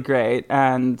 they're really great.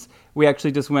 And we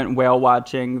actually just went whale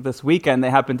watching this weekend.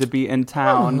 They happened to be in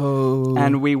town,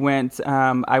 and we went.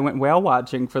 I went whale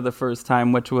watching for the first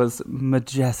time, which was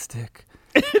majestic.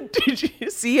 Did you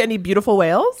see any beautiful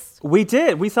whales? We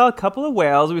did. We saw a couple of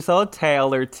whales. We saw a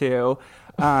tail or two,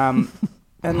 and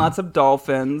lots of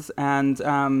dolphins. And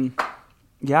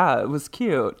it was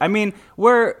cute. I mean,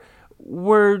 we're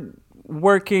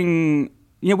working.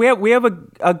 We have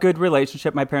a good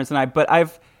relationship, my parents and I. But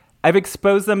I've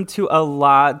exposed them to a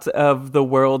lot of the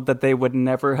world that they would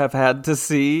never have had to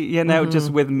see.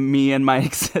 Just with me and my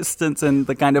existence and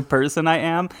the kind of person I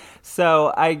am.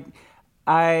 So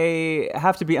I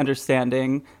have to be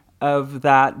understanding of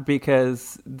that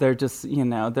because they're just,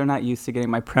 they're not used to getting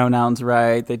my pronouns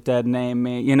right. They dead name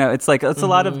me. It's a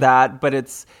lot of that, but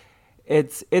it's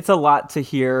a lot to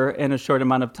hear in a short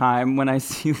amount of time when I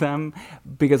see them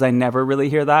because I never really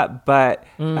hear that. But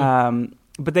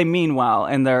they mean well,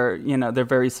 and they're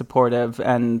very supportive,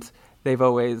 and I've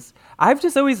always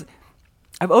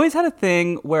had a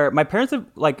thing where my parents have,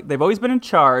 they've always been in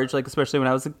charge, especially when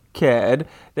I was a kid.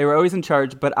 They were always in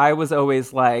charge, but I was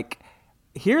always like,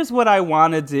 here's what I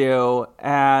want to do,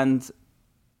 and,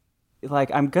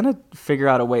 I'm going to figure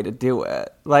out a way to do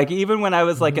it. Even when I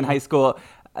was, in high school,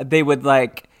 they would,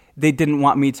 they didn't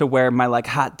want me to wear my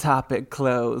Hot Topic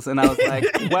clothes, and I was like,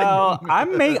 well,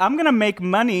 I'm gonna make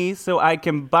money so I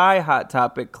can buy Hot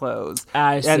Topic clothes.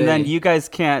 I see. And then you guys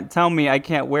can't tell me I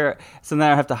can't wear it, so then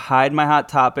I have to hide my Hot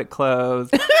Topic clothes.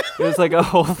 It was a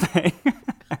whole thing.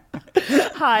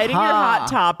 Hiding your Hot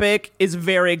Topic is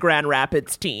very Grand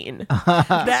Rapids teen.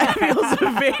 That feels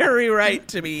very right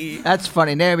to me. That's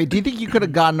funny. Naomi, do you think you could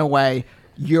have gotten away?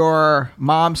 Your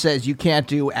mom says you can't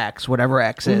do X, whatever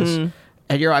X is.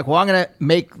 And you're like, well, I'm going to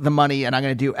make the money and I'm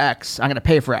going to do X. I'm going to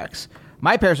pay for X.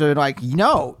 My parents are like,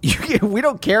 no, we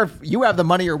don't care if you have the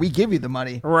money or we give you the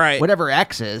money. Right. Whatever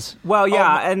X is. Well,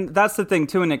 yeah, and that's the thing.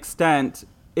 To an extent,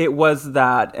 it was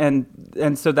that.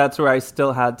 And so that's where I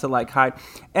still had to hide.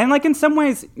 And in some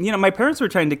ways, my parents were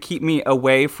trying to keep me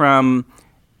away from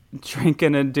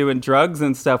drinking and doing drugs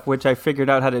and stuff, which I figured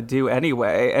out how to do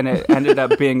anyway. And it ended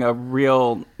up being a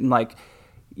real,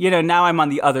 now I'm on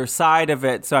the other side of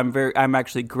it, so I'm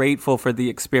actually grateful for the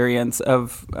experience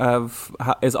of how,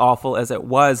 as awful as it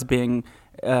was being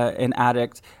an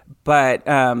addict. But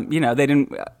they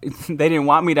didn't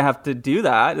want me to have to do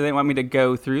that. They didn't want me to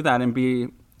go through that and be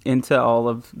into all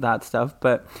of that stuff.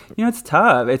 But it's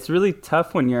tough. It's really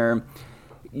tough when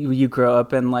you grow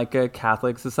up in a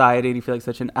Catholic society and you feel like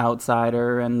such an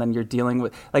outsider, and then you're dealing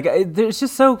with there's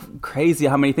just so crazy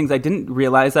how many things I didn't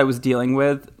realize I was dealing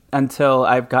with until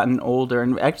I've gotten older.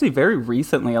 And actually very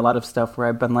recently, a lot of stuff where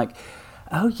I've been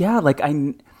oh yeah,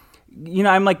 I'm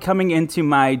coming into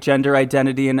my gender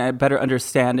identity and a better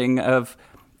understanding of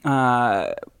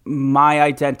my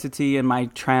identity and my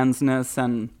transness,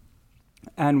 and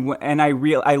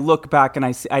I look back and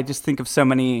I just think of so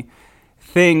many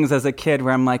things as a kid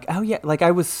where I'm like, oh yeah, like I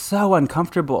was so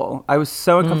uncomfortable. I was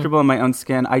so uncomfortable in my own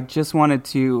skin. I just wanted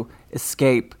to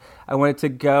escape. I wanted to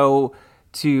go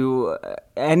to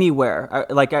anywhere,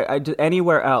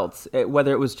 anywhere else,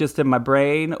 whether it was just in my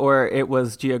brain or it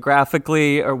was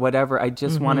geographically or whatever. I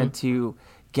just wanted to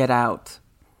get out.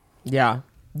 Yeah.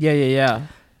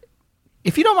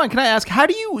 If you don't mind, can I ask, how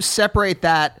do you separate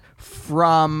that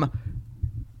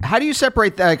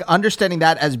like understanding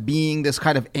that as being this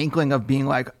kind of inkling of being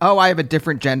like, oh, I have a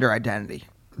different gender identity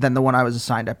than the one I was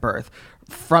assigned at birth,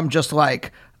 from just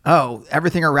like, oh,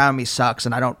 everything around me sucks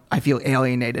and I feel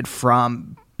alienated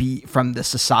from the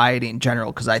society in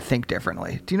general because I think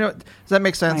differently. Do you know, does that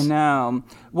make sense? I know.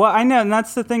 Well, I know, and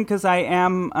that's the thing, because I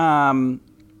am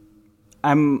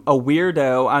I'm a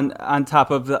weirdo on top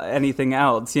of anything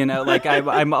else, you know, like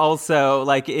I'm also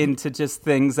like into just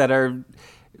things that are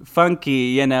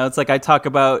funky, you know. It's like I talk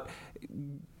about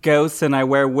ghosts and I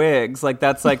wear wigs, like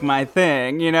that's like my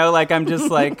thing, you know, like I'm just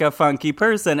like a funky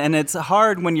person, and it's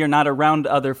hard when you're not around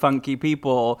other funky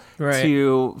people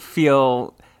to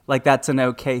feel like that's an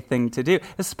okay thing to do.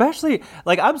 Especially,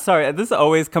 like, I'm sorry, this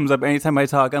always comes up anytime I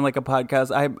talk on like a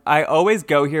podcast. I always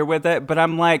go here with it, but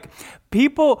I'm like,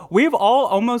 we've all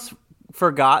almost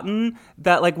forgotten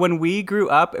that, like, when we grew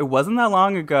up, it wasn't that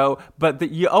long ago, but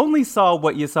that you only saw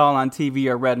what you saw on TV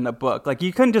or read in a book. Like,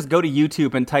 you couldn't just go to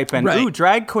YouTube and type in, ooh,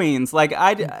 drag queens. Like,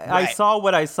 I saw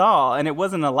what I saw, and it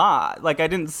wasn't a lot. Like, I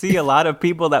didn't see a lot of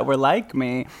people that were like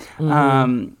me.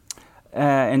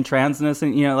 And transness,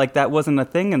 and, you know, like, that wasn't a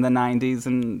thing in the 90s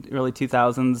and early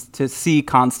 2000s to see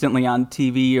constantly on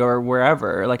TV or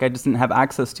wherever. Like, I just didn't have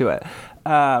access to it.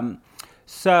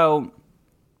 So...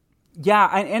 yeah,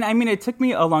 and I mean, it took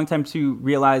me a long time to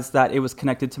realize that it was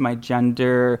connected to my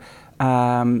gender,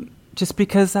 just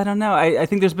because, I don't know, I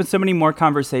think there's been so many more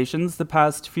conversations the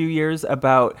past few years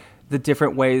about the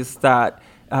different ways that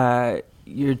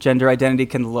your gender identity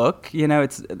can look, you know,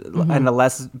 it's in a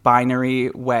less binary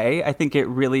way. I think it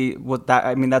really was that,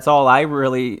 I mean, that's all I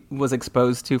really was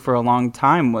exposed to for a long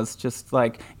time, was just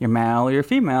like, you're male or you're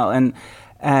female,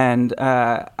 and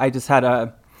I just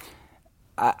had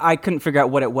I couldn't figure out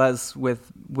what it was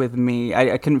with me.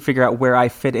 I couldn't figure out where I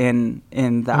fit in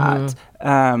that.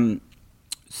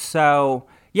 So,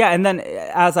 yeah, and then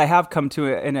as I have come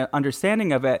to an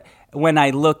understanding of it, when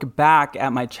I look back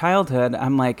at my childhood,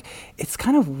 I'm like, it's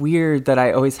kind of weird that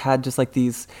I always had just like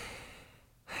these...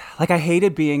 like, I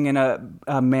hated being in a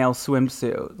male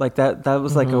swimsuit. Like, that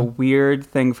was like a weird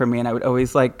thing for me, and I would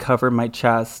always like cover my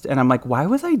chest, and I'm like, why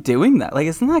was I doing that? Like,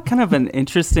 isn't that kind of an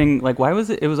interesting, like, why was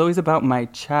it was always about my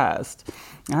chest?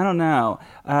 I don't know.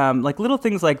 Like, little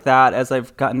things like that. As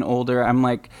I've gotten older, I'm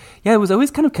like, yeah, it was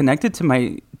always kind of connected to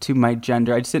my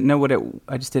gender. I just didn't know what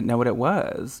it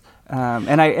was.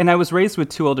 And I was raised with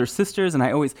two older sisters, and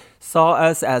I always saw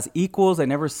us as equals. I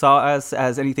never saw us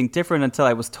as anything different until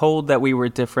I was told that we were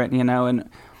different, you know. And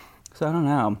so I don't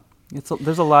know.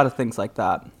 There's a lot of things like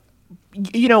that.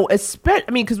 You know,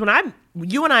 because when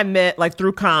you and I met, like,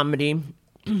 through comedy.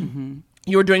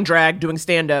 You were doing drag, doing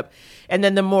stand-up, and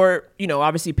then the more, you know,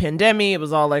 obviously pandemic, it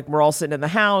was all like, we're all sitting in the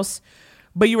house,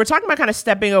 but you were talking about kind of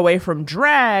stepping away from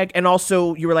drag, and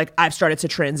also you were like, I've started to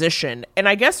transition. And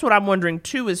I guess what I'm wondering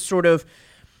too is sort of,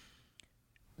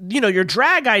 you know, your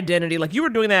drag identity, like, you were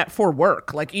doing that for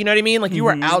work, like, you know what I mean? Like, you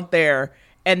were out there,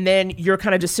 and then your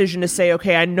kind of decision to say,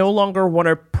 okay, I no longer want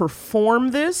to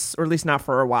perform this, or at least not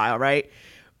for a while, right?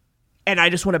 And I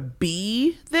just want to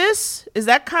be this. Is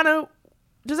that kind of...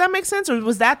 does that make sense? Or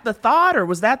was that the thought? Or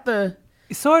was that the...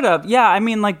 Sort of, yeah. I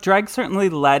mean, like, drag certainly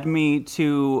led me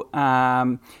to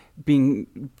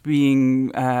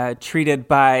being treated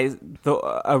by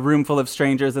a room full of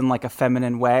strangers in, like, a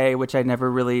feminine way, which I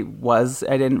never really was.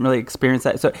 I didn't really experience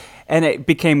that. So, and it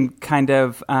became kind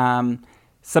of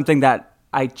something that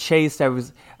I chased. I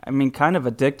was, kind of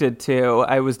addicted to.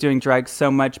 I was doing drag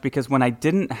so much because when I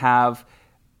didn't have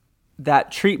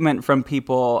that treatment from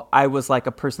people, I was like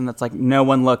a person that's like, no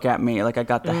one look at me. Like, I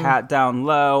got the hat down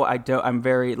low. I'm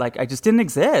very, like, I just didn't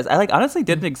exist. I, like, honestly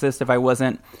didn't exist if I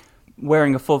wasn't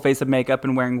wearing a full face of makeup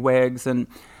and wearing wigs. And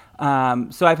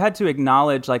so I've had to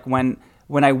acknowledge, like, when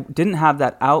I didn't have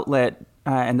that outlet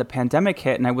and the pandemic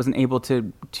hit and I wasn't able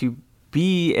to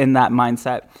be in that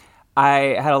mindset,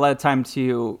 I had a lot of time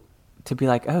to be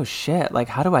like, oh shit, like,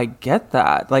 how do I get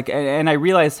that? Like, and I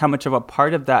realized how much of a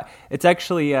part of that, it's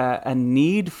actually a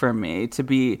need for me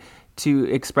to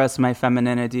express my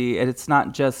femininity. And it's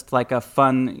not just like a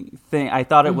fun thing. I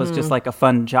thought it was just like a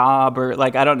fun job, or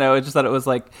like, I don't know. I just thought it was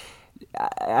like,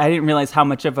 I didn't realize how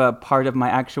much of a part of my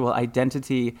actual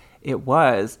identity it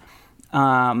was.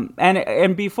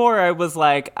 And before I was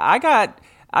like, I got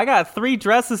 3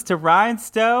 dresses to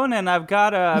Rhinestone and I've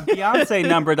got a Beyonce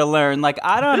number to learn. Like,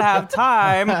 I don't have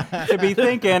time to be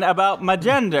thinking about my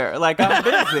gender. Like, I'm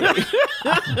busy.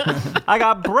 I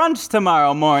got brunch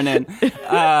tomorrow morning.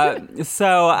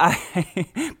 So I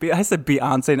said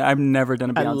Beyonce. I've never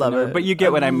done a Beyonce number, but you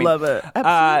get what I mean. Love it.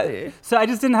 Absolutely. So I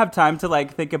just didn't have time to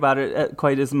like think about it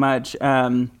quite as much.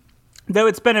 Though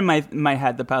it's been in my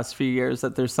head the past few years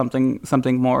that there's something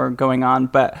more going on.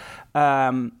 But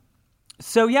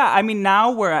so yeah, I mean,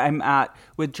 now where I'm at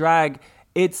with drag,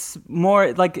 it's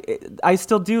more like I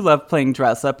still do love playing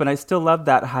dress up, and I still love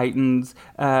that heightened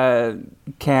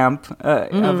camp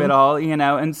of it all, you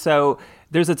know. And so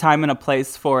there's a time and a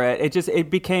place for it. It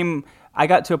became. I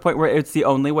got to a point where it's the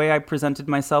only way I presented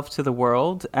myself to the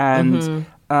world, and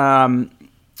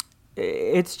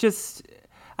it's just.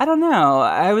 I don't know.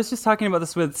 I was just talking about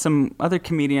this with some other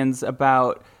comedians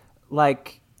about,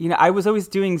 like, you know, I was always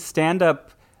doing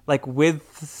stand-up, like, with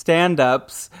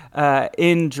stand-ups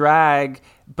in drag,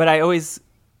 but I always,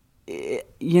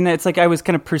 you know, it's like I was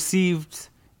kind of perceived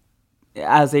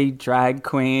as a drag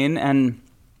queen, and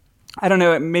I don't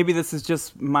know, maybe this is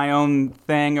just my own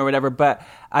thing or whatever, but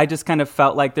I just kind of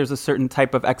felt like there's a certain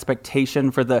type of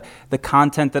expectation for the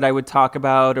content that I would talk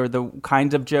about or the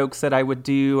kinds of jokes that I would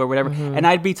do or whatever. And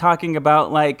I'd be talking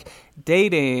about like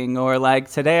dating or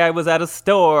like today I was at a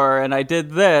store and I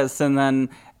did this. And then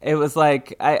it was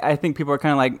like, I think people are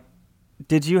kind of like,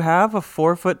 did you have a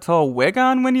 4-foot-tall wig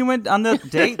on when you went on the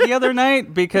date the other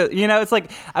night? Because, you know, it's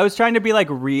like I was trying to be like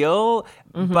real,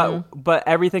 but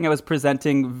everything I was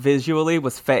presenting visually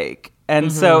was fake.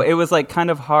 And so it was like kind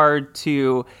of hard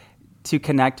to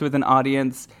connect with an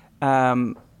audience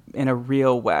in a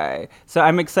real way. So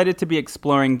I'm excited to be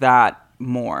exploring that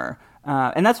more.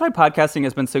 And that's why podcasting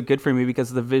has been so good for me,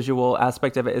 because the visual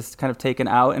aspect of it is kind of taken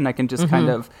out and I can just kind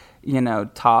of, you know,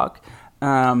 talk.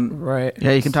 Right.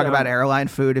 Yeah, you can talk about airline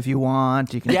food if you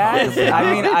want. You can. Yes,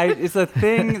 I mean, it's a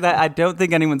thing that I don't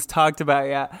think anyone's talked about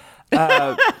yet.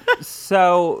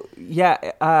 So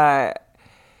yeah,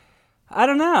 I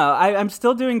don't know. I'm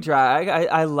still doing drag.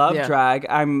 I love drag.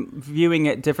 I'm viewing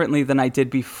it differently than I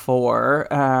did before.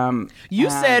 You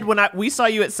said when we saw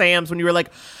you at Sam's when you were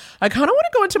like, I kind of want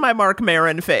to go into my Mark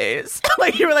Maron phase.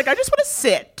 Like you were like, I just want to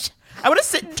sit. I want to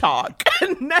sit and talk.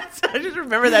 And I just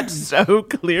remember that so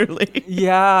clearly.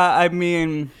 Yeah, I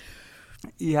mean,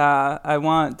 yeah, I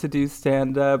want to do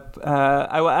stand-up.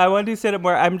 I want to do stand-up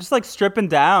where I'm just like stripping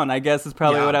down, I guess is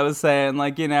probably what I was saying.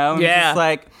 Like, you know, I'm just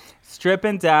like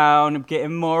stripping down,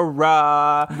 getting more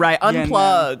raw. Right,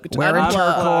 unplugged. Wearing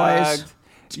turquoise.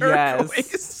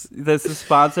 Yes. This is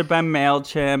sponsored by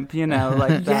MailChimp, you know,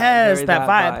 like that. Yes, that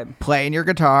vibe. Playing your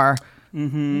guitar.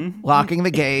 Locking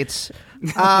the gates.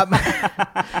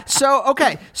 So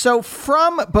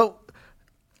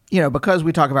because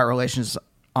we talk about relations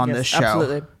on this show,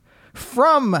 absolutely.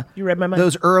 From you read my mind.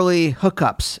 Those early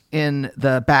hookups in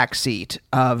the backseat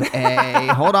of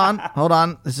a hold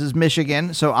on, this is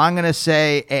Michigan, so I'm gonna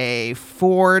say a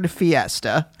Ford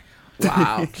Fiesta.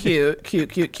 Wow, cute.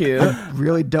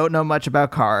 Really don't know much about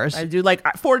cars. I do like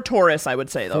Ford Taurus, I would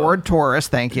say, though. Ford Taurus,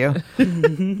 thank you.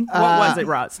 What was it,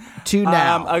 Roz? To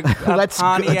now. A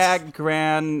Pontiac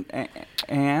Grand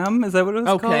Am, is that what it was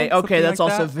called? Okay, Something that's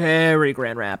like also that? very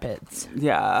Grand Rapids.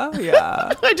 Yeah.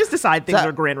 I just decide things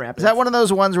are Grand Rapids. Is that one of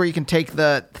those ones where you can take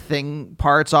the thing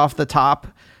parts off the top?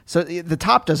 So the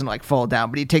top doesn't like fall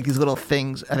down, but you take these little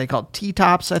things. Are they called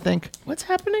T-tops, I think? What's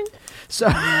happening? So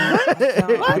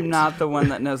I'm not the one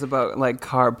that knows about like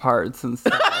car parts and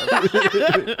stuff.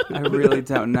 I really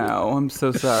don't know. I'm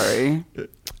so sorry.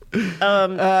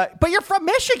 But you're from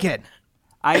Michigan.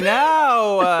 I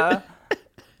know.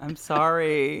 I'm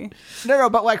sorry. No,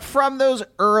 but like from those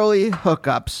early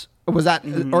hookups, was that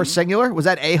or singular? Was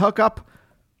that a hookup?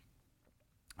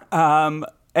 A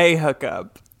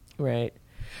hookup. Right.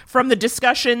 From the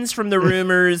discussions, from the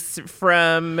rumors,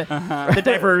 from the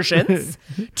diversions,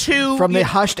 from the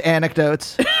hushed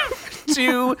anecdotes,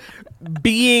 to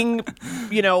being,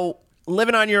 you know,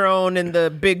 living on your own in the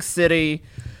big city,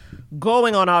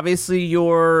 going on obviously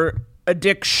your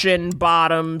addiction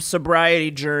bottom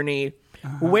sobriety journey.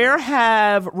 Where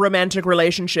have romantic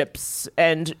relationships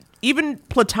and even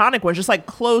platonic ones, just like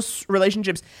close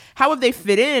relationships, how have they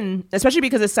fit in? Especially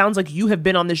because it sounds like you have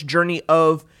been on this journey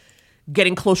of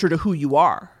getting closer to who you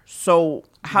are. So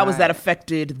how has that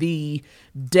affected the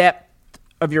depth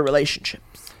of your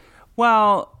relationships?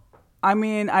 Well, I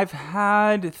mean, I've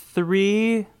had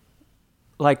 3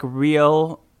 like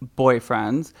real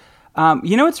boyfriends.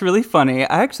 It's really funny.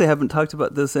 I actually haven't talked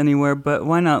about this anywhere, but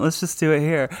why not? Let's just do it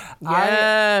here.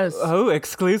 Yes.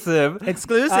 Exclusive.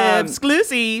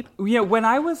 Exclusive. When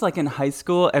I was like in high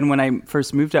school and when I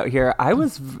first moved out here,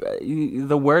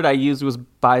 the word I used was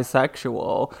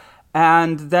bisexual.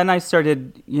 And then I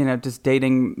started, just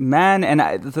dating men. And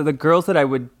the girls that I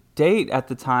would date at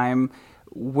the time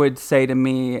would say to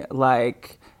me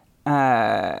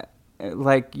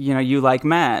you like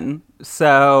men.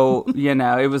 So,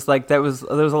 it was like there was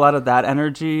a lot of that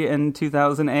energy in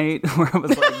 2008 where it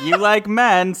was like, you like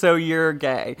men, so you're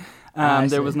gay.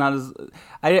 There was not as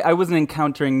I wasn't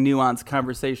encountering nuanced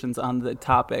conversations on the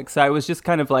topic. So I was just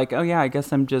kind of like, oh yeah, I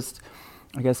guess I just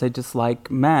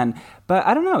like men. But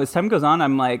I don't know, as time goes on,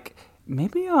 I'm like, I'm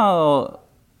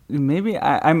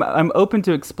open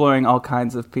to exploring all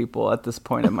kinds of people at this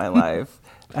point in my life.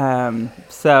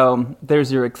 So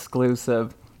there's your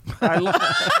exclusive.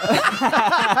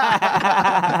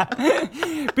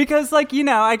 Because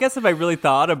I guess if I really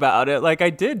thought about it, I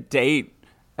did date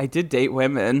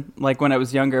women when I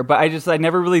was younger, but I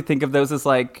never really think of those as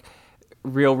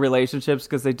real relationships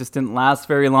because they just didn't last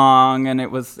very long. And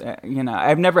it was,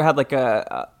 I've never had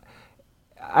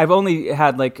I've only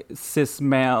had cis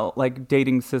male,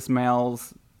 dating cis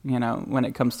males, when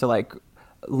it comes to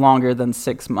longer than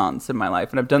 6 months in my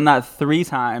life. And I've done that 3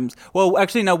 times. Well,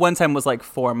 actually, no, one time was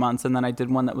 4 months. And then I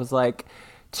did one that was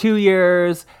 2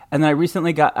 years. And then I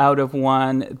recently got out of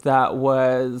one that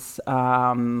was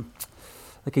a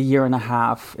year and a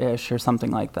half-ish or something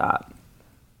like that.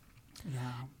 Yeah.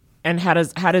 And how do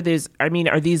these,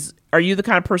 are you the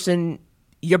kind of person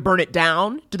you burn it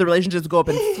down? Do the relationships go up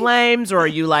in flames? Or are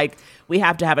you we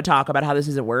have to have a talk about how this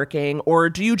isn't working? Or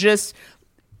do you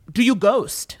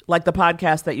ghost like the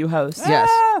podcast that you host? Yes.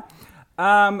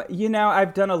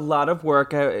 I've done a lot of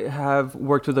work. I have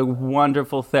worked with a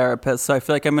wonderful therapist, so I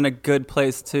feel like I'm in a good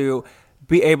place to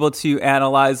be able to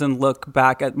analyze and look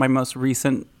back at my most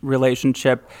recent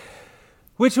relationship,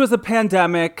 which was a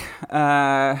pandemic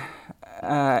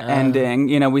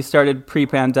ending. We started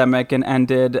pre-pandemic and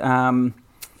ended,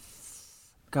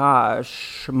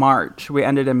 March. We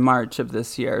ended in March of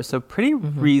this year, so pretty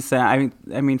recent.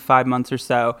 I mean, 5 months or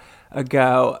so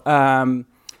ago.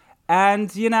 And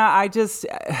I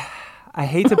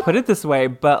hate to put it this way,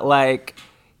 but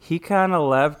he kind of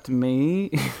left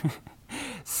me.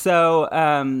 So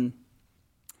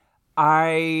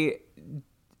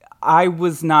I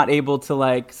was not able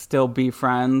to still be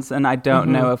friends, and I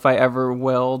don't know if I ever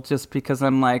will, just because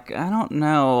I'm I don't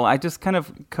know. I just kind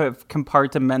of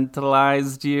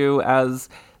compartmentalized you as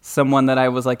someone that I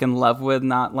was in love with,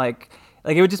 not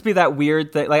it would just be that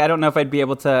weird thing. I don't know if I'd be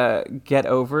able to get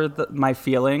over my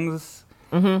feelings.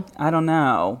 I don't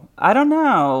know.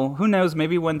 Who knows?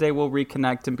 Maybe one day we'll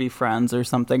reconnect and be friends or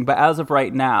something. But as of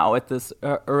right now, at this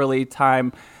early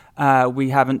time, we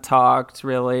haven't talked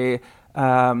really.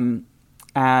 And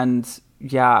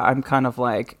yeah, I'm kind of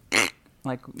no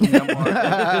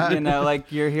more,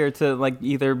 you're here to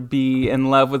either be in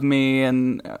love with me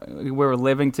and we're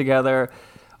living together,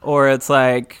 or it's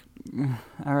all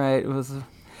right,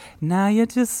 now you're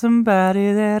just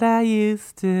somebody that I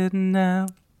used to know.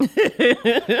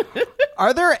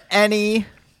 Are there any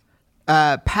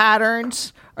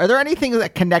patterns? Are there anything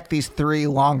that connect these 3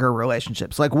 longer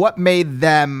relationships? What made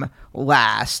them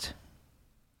last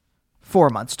 4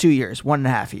 months, 2 years,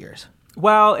 1.5 years?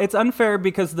 Well, it's unfair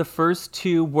because the first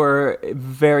 2 were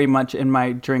very much in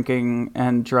my drinking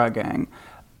and drugging.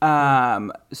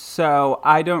 So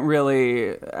I don't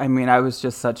really, I was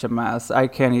just such a mess.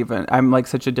 I'm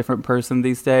such a different person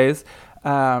these days.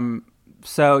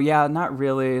 So yeah, not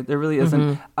really. There really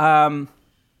isn't. I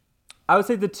would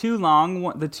say the 2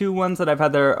 ones that I've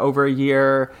had there over a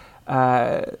year,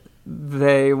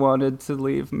 they wanted to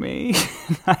leave me.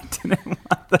 I didn't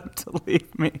want them to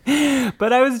leave me.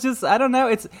 But I was just, I don't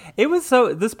know.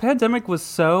 This pandemic was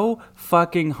so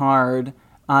fucking hard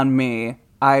on me.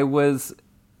 I was,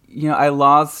 I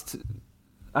lost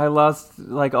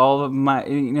all of my,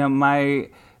 my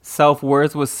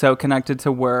self-worth was so connected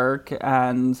to work,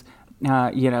 and,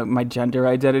 my gender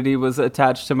identity was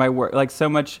attached to my work. So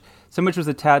much was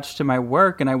attached to my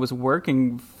work, and I was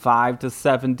working 5 to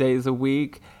 7 days a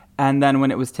week. And then when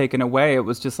it was taken away, it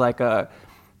was just a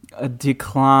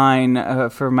decline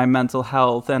for my mental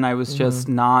health, and I was just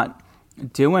not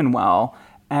doing well.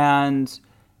 And,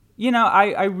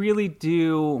 I really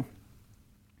do,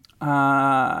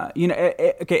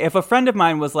 if a friend of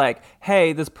mine was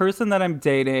hey, this person that I'm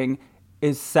dating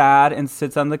is sad and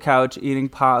sits on the couch eating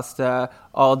pasta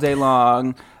all day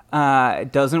long,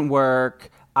 it doesn't work,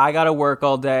 I gotta work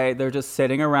all day, they're just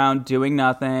sitting around doing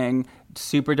nothing,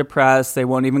 super depressed. They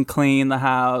won't even clean the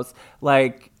house.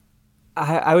 Like,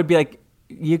 I would be like,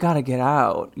 you got to get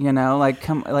out, you know? Like,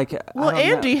 come, like. Well,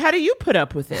 Andy, how do you put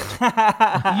up with it?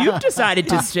 You've decided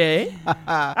to stay.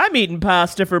 I'm eating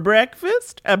pasta for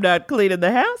breakfast. I'm not cleaning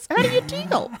the house. How do you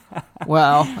deal?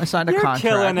 Well, I signed a You're contract.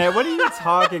 killing it. What are you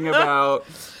talking about?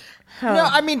 No,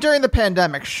 I mean, during the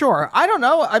pandemic, sure. I don't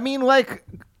know. I mean, like,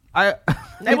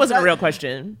 That wasn't a real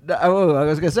question. Oh, I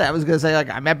was gonna say, like,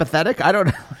 I'm empathetic. I don't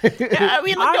know. I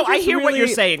mean, like, no, I hear what you're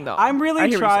saying, though. I'm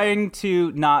really trying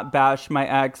to not bash my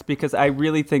ex because I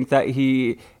really think that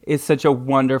he is such a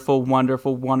wonderful,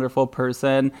 wonderful, wonderful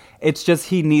person. It's just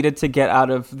he needed to get out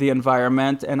of the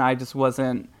environment, and I just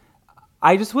wasn't.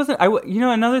 You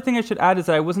know, another thing I should add is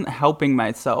that I wasn't helping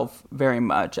myself very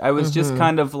much. I was just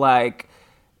kind of like,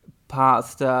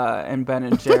 pasta and Ben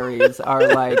and Jerry's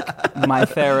are like my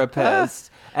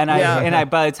therapist, and I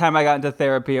by the time I got into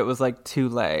therapy, it was like too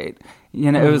late.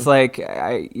 You know, it was like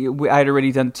I'd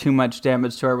already done too much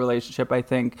damage to our relationship. I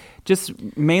think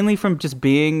just mainly from just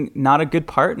being not a good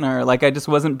partner. Like, I just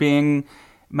wasn't being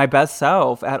my best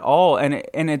self at all, and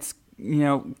it's, you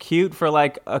know, cute for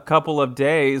like a couple of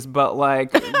days, but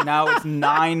like now it's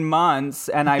 9 months,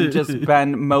 and I've just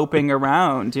been moping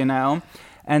around, you know.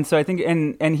 And so I think,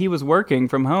 and he was working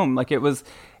from home. Like, it was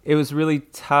really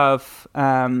tough.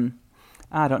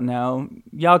 I don't know.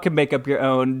 Y'all can make up your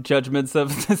own judgments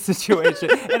of the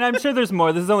situation. And I'm sure there's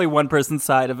more. This is only one person's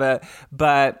side of it.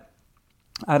 But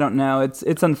I don't know.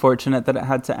 It's unfortunate that it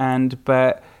had to end,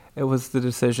 but it was the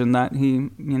decision that he,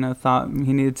 you know, thought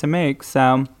he needed to make.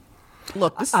 So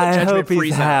look, this is a I hope judgment-free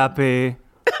he's zone. happy.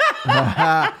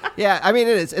 Yeah, I mean,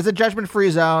 it is. It's a judgment-free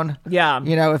zone. Yeah.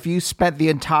 You know, if you spent the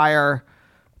entire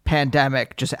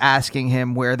pandemic just asking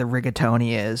him where the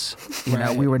rigatoni is, you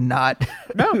know, we would not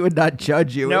we would not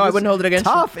judge you. No, I wouldn't hold it against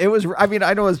tough. It was, I mean,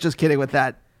 I know I was just kidding with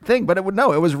that thing, but it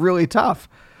was really tough.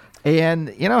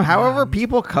 And, you know, however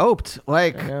people coped,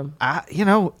 like, you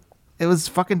know, it was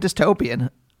fucking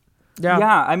dystopian.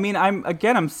 Yeah, I mean,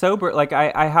 I'm sober. Like,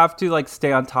 I have to, like,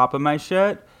 stay on top of my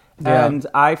shit. Yeah. And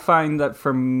I find that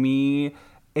for me,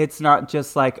 it's not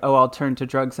just like, oh, I'll turn to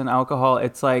drugs and alcohol.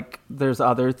 It's like there's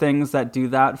other things that do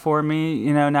that for me,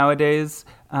 you know, nowadays.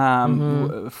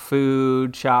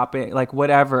 Food, shopping, like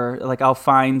whatever. Like, I'll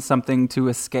find something to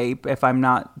escape if I'm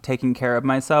not taking care of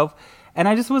myself. And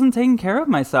I just wasn't taking care of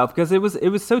myself because it was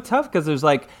so tough because there's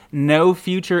like no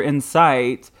future in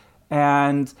sight.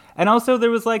 And also there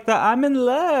was like that I'm in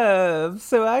love,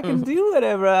 so I can do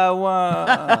whatever I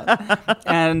want.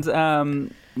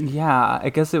 And yeah, I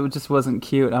guess it just wasn't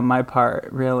cute on my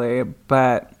part, really.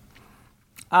 But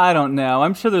I don't know.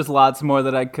 I'm sure there's lots more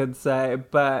that I could say,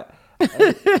 but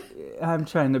I'm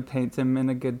trying to paint him in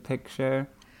a good picture.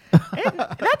 And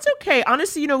that's okay.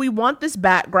 Honestly, you know, we want this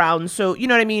background. So, you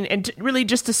know what I mean? And really,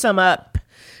 just to sum up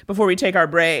before we take our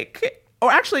break,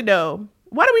 or actually, no,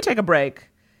 why don't we take a break?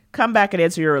 Come back and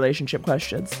answer your relationship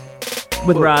questions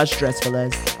with Raj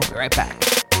Dressvelez. We'll be right back.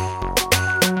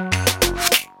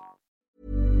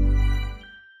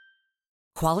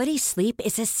 Quality sleep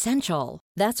is essential.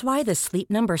 That's why the Sleep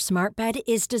Number Smart Bed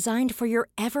is designed for your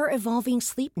ever-evolving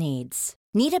sleep needs.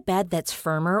 Need a bed that's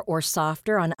firmer or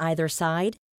softer on either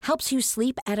side? Helps you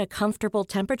sleep at a comfortable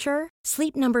temperature?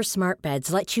 Sleep Number Smart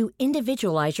Beds let you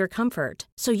individualize your comfort,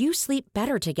 so you sleep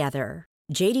better together.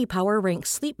 J.D. Power ranks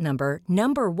Sleep Number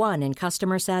number 1 in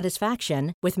customer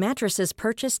satisfaction with mattresses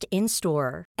purchased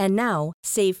in-store. And now,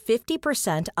 save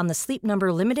 50% on the Sleep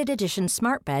Number Limited Edition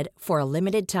Smart Bed for a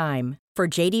limited time. For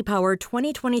J.D. Power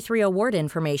 2023 award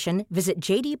information, visit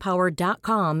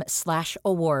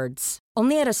jdpower.com/awards.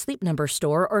 Only at a Sleep Number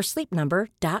store or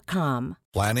sleepnumber.com.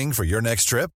 Planning for your next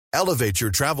trip? Elevate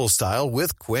your travel style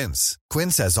with Quince.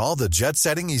 Quince has all the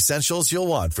jet-setting essentials you'll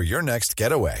want for your next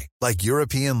getaway, like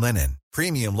European linen,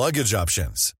 premium luggage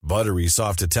options, buttery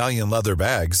soft Italian leather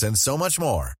bags, and so much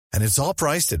more. And it's all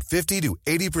priced at 50 to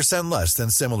 80% less than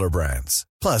similar brands.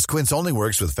 Plus, Quince only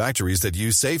works with factories that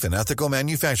use safe and ethical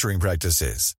manufacturing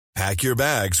practices. Pack your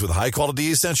bags with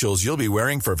high-quality essentials you'll be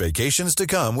wearing for vacations to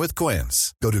come with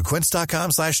Quince. Go to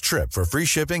quince.com/trip for free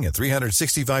shipping and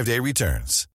 365-day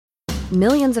returns.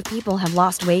 Millions of people have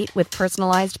lost weight with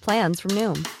personalized plans from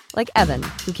Noom. Like Evan,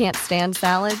 who can't stand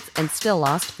salads and still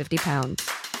lost 50 pounds.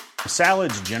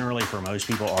 Salads generally for most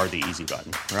people are the easy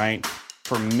button, right?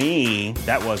 For me,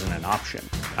 that wasn't an option.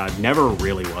 I never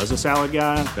really was a salad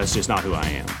guy. That's just not who I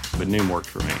am. But Noom worked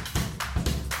for me.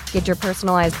 Get your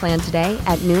personalized plan today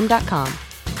at Noom.com.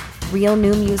 Real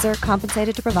Noom user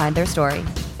compensated to provide their story.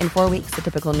 In 4 weeks, the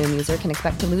typical Noom user can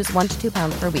expect to lose 1 to 2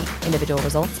 pounds per week. Individual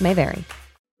results may vary.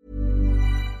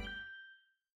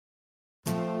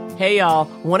 Hey y'all,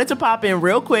 wanted to pop in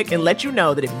real quick and let you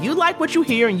know that if you like what you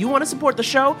hear and you want to support the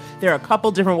show, there are a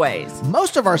couple different ways.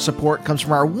 Most of our support comes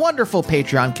from our wonderful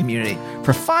Patreon community.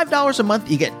 For $5 a month,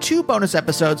 you get 2 bonus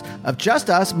episodes of just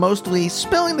us, mostly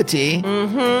spilling the tea,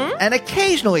 and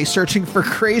occasionally searching for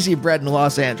crazy bread in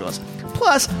Los Angeles.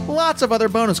 Plus, lots of other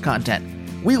bonus content.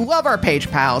 We love our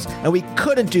page pals, and we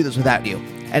couldn't do this without you.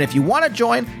 And if you want to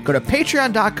join, go to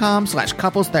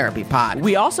patreon.com/couplestherapypod.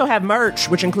 We also have merch,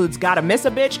 which includes Gotta Miss a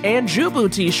Bitch and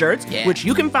Jubu t-shirts, which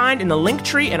you can find in the link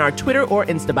tree in our Twitter or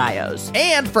Insta bios.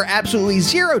 And for absolutely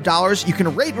 $0, you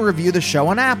can rate and review the show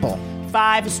on Apple.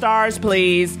 5 stars,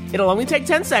 please. It'll only take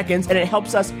 10 seconds, and it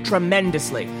helps us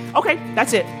tremendously. Okay,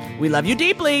 that's it. We love you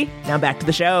deeply. Now back to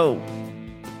the show.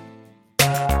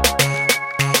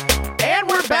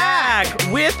 Back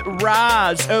with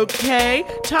Roz, okay?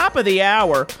 Top of the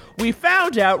hour. We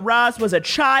found out Roz was a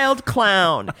child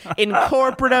clown in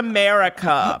corporate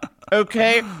America.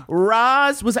 Okay?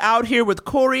 Roz was out here with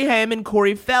Corey Haim and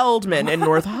Corey Feldman in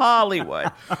North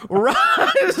Hollywood.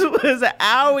 Roz was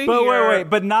out here. But wait.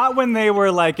 But not when they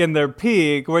were like in their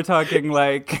peak. We're talking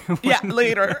like...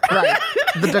 later. Right.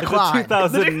 The decline.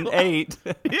 2008.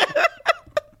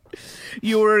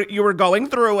 You were going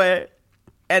through it.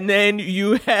 And then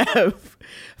you have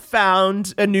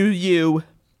found a new you.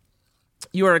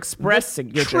 You are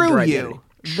expressing your gender identity.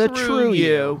 The true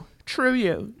you. True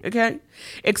you, okay?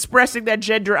 Expressing that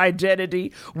gender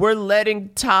identity. We're letting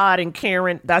Todd and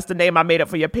Karen, that's the name I made up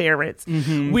for your parents.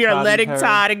 We are letting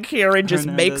Todd and Karen just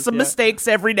make some mistakes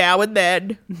every now and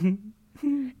then.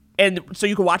 And so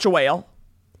you can watch a whale.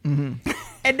 And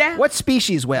now, what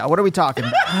species whale? What are we talking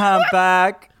about?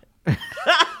 Humpback.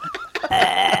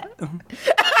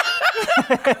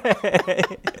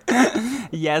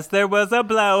 Yes, there was a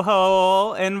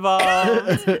blowhole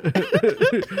involved.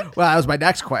 Well, that was my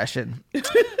next question.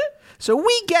 So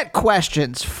we get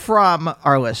questions from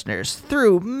our listeners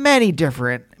through many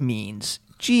different means.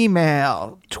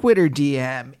 Gmail, Twitter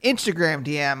DM, Instagram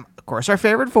DM, of course, our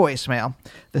favorite voicemail.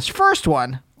 This first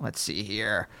one, let's see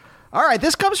here. All right,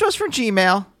 this comes to us from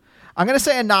Gmail. I'm going to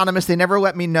say anonymous. They never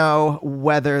let me know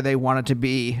whether they wanted to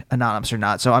be anonymous or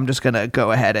not. So I'm just going to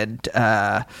go ahead and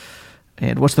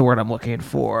what's the word I'm looking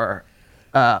for?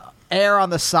 Err on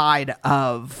the side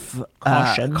of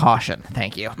caution. Caution.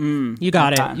 Thank you. You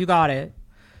got it. You got it.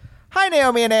 Hi,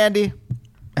 Naomi and Andy.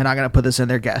 And I'm going to put this in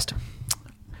their guest.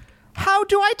 How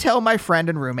do I tell my friend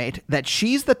and roommate that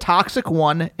she's the toxic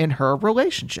one in her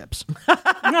relationships?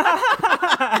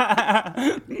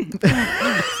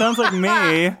 Sounds like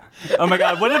me. Oh my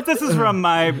God. What if this is from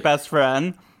my best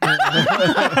friend?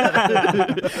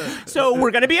 So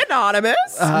we're going to be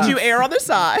anonymous to err on the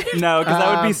side. No, because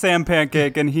that would be Sam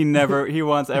Pancake, and he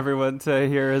wants everyone to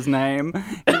hear his name.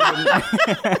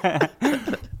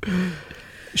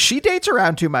 She dates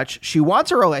around too much. She wants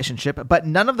a relationship, but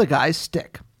none of the guys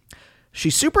stick.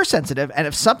 She's super sensitive, and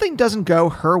if something doesn't go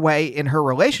her way in her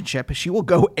relationship, she will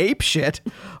go apeshit,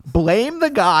 blame the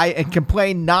guy, and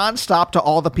complain nonstop to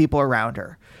all the people around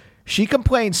her. She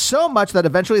complains so much that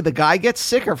eventually the guy gets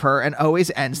sick of her and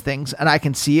always ends things, and I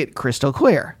can see it crystal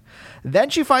clear. Then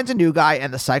she finds a new guy,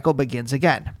 and the cycle begins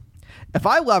again. If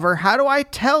I love her, how do I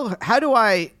not tell her?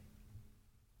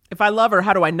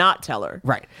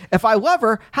 Right. If I love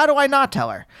her, how do I not tell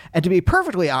her? And to be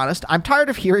perfectly honest, I'm tired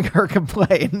of hearing her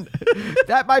complain.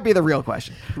 That might be the real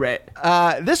question. Right.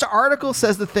 This article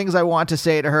says the things I want to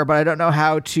say to her, but I don't know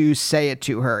how to say it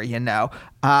to her, you know.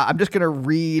 I'm just going to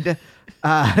read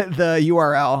the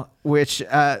URL, which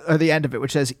or the end of it,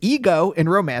 which says ego in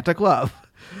romantic love.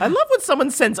 I love when someone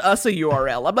sends us a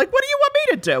URL. I'm like, what do you want me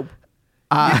to do?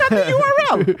 You got the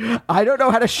URL. I don't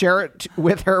know how to share it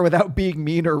with her without being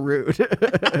mean or rude.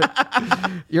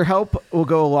 Your help will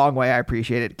go a long way. I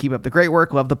appreciate it. Keep up the great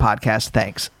work. Love the podcast.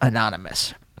 Thanks.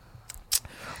 Anonymous.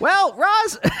 Well,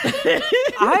 Roz,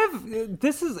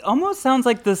 this is almost sounds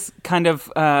like this kind of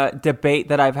debate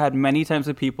that I've had many times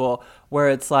with people where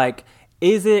it's like,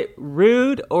 is it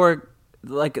rude or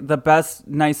like the best,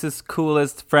 nicest,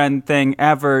 coolest friend thing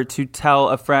ever to tell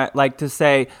a friend, like to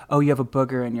say, oh, you have a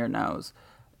booger in your nose?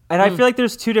 And I feel like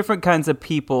there's two different kinds of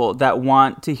people that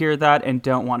want to hear that and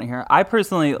don't want to hear it. I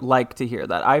personally like to hear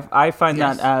that. I find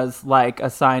that as like a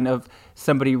sign of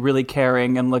somebody really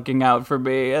caring and looking out for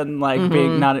me and like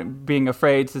not being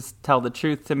afraid to tell the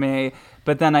truth to me.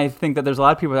 But then I think that there's a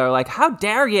lot of people that are like, how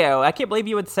dare you? I can't believe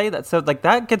you would say that. So like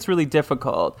that gets really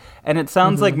difficult. And it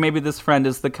sounds like maybe this friend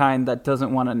is the kind that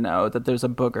doesn't want to know that there's a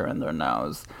booger in their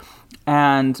nose.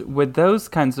 And with those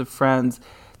kinds of friends,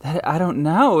 I don't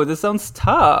know. This sounds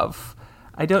tough.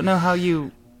 I don't know how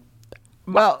you...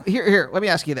 Well, here, let me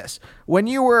ask you this. When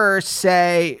you were, let's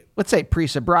say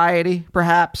pre-sobriety,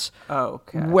 perhaps. Oh,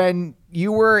 okay. When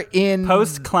you were in...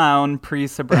 Post-clown,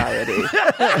 pre-sobriety.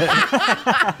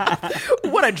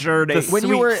 What a journey. The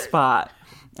sweet spot.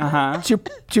 Uh-huh.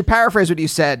 To paraphrase what you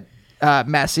said,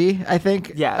 messy, I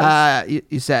think. Yes.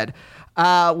 You said.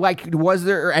 Was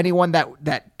there anyone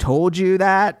that told you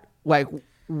that? Like,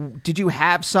 did you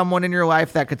have someone in your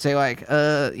life that could say, like,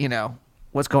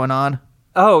 what's going on?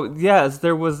 Oh, yes,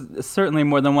 there was certainly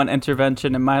more than one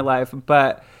intervention in my life,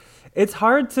 but it's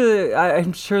hard to.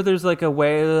 I'm sure there's like a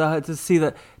way to see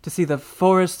the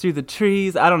forest through the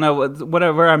trees. I don't know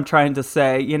whatever I'm trying to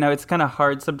say. It's kind of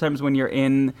hard sometimes when you're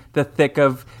in the thick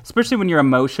of, especially when you're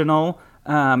emotional.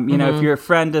 If your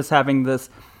friend is having this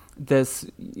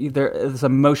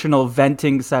emotional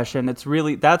venting session,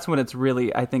 that's when it's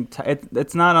really, I think,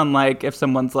 it's not unlike if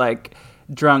someone's like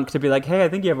drunk to be like, hey, I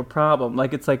think you have a problem.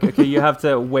 Like, it's like, okay, you have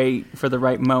to wait for the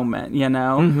right moment,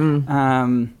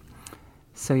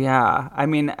 So yeah, I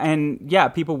mean, and yeah,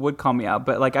 people would call me out,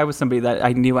 but like I was somebody that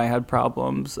I knew I had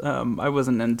problems. I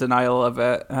wasn't in denial of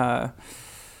it.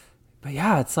 But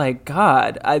yeah, it's like,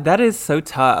 God, that is so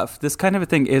tough. This kind of a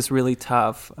thing is really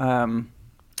tough.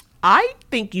 I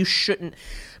think you shouldn't.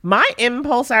 My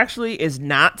impulse actually is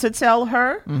not to tell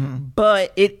her,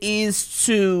 but it is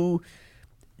to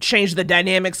change the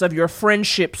dynamics of your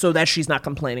friendship so that she's not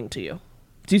complaining to you.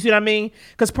 Do you see what I mean?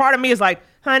 Because part of me is like,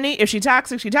 honey, if she's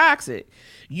toxic, she's toxic.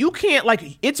 You can't,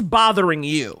 like, it's bothering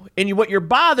you. And what you're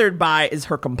bothered by is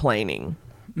her complaining.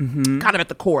 Kind of at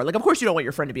the core. Like, of course you don't want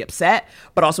your friend to be upset,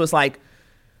 but also it's like,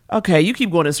 okay, you keep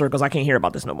going in circles. I can't hear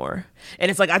about this no more. And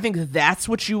it's like, I think that's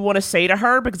what you want to say to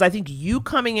her, because I think you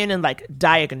coming in and like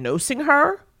diagnosing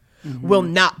her will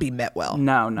not be met well.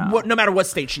 No. No matter what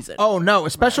state she's in. Oh, no,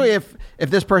 especially if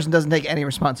this person doesn't take any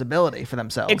responsibility for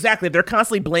themselves. Exactly. If they're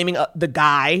constantly blaming the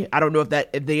guy, I don't know if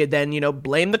they then,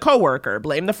 blame the coworker,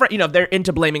 blame the friend, if they're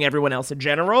into blaming everyone else in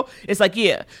general. It's like,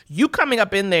 yeah, you coming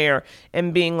up in there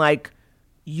and being like,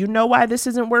 you know why this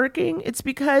isn't working? It's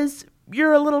because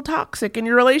you're a little toxic in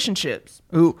your relationships.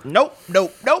 Ooh. Nope.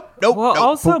 Well,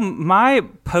 also my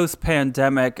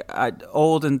post-pandemic,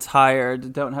 old and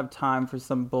tired, don't have time for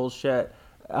some bullshit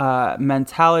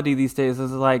mentality these days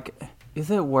is like,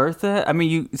 is it worth it? I mean,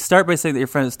 you start by saying that your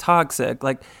friend is toxic.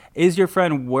 Like, is your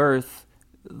friend worth,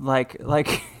 like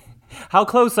how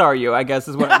close are you, I guess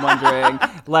is what I'm wondering.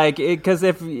 Like, because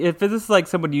if this is like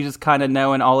someone you just kind of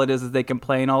know and all it is they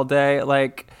complain all day,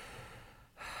 like,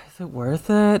 is it worth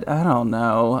it? I don't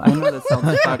know. I know that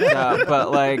sounds fucked up,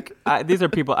 but like, these are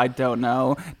people I don't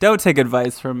know. Don't take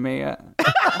advice from me.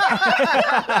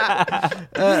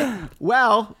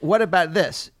 Well, what about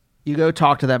this? You go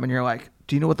talk to them and you're like,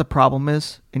 do you know what the problem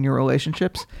is in your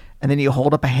relationships? And then you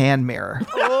hold up a hand mirror.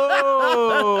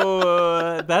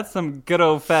 Oh, that's some good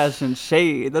old-fashioned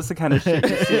shade. That's the kind of shit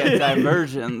you see at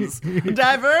diversions.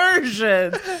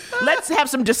 Diversions. Let's have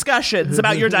some discussions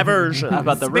about your diversions.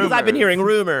 About the rumors. Because I've been hearing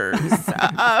rumors.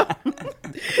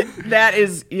 That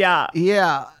is, yeah.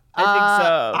 Yeah.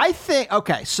 I think so.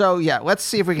 Okay, so yeah, let's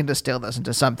see if we can distill this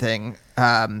into something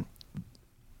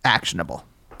actionable.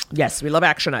 Yes, we love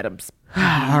action items.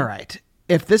 All right.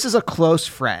 If this is a close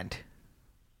friend,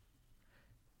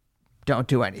 don't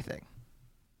do anything.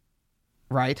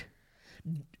 Right?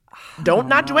 Don't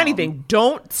not do anything.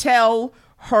 Don't tell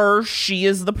her she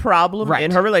is the problem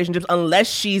in her relationships unless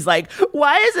she's like,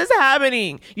 why is this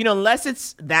happening? Unless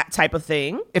it's that type of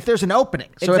thing. If there's an opening.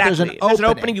 So exactly. if there's an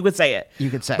opening, you could say it. You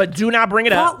could say but it. do not bring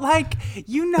it up. But like,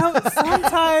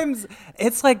 sometimes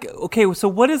it's like, okay, so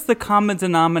what is the common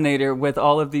denominator with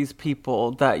all of these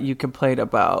people that you complain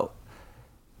about?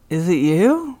 Is it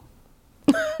you?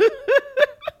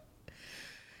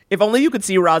 If only you could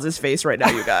see Roz's face right now,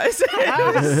 you guys.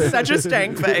 Such a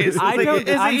stank face.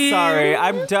 I'm sorry.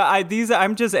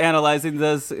 I'm just analyzing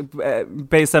this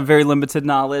based on very limited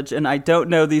knowledge, and I don't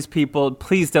know these people.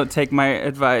 Please don't take my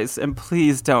advice, and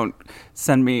please don't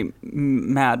send me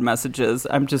mad messages.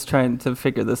 I'm just trying to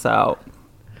figure this out.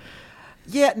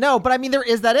 Yeah, no, but I mean, there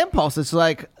is that impulse. It's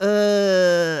like,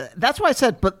 that's why I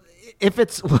said, but if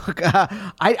it's, look,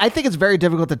 I think it's very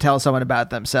difficult to tell someone about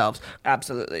themselves.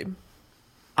 Absolutely.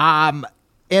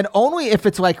 And only if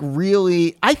it's like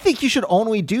really, I think you should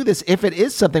only do this if it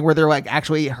is something where they're like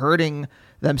actually hurting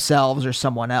themselves or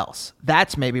someone else.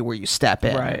 That's maybe where you step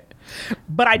in. Right.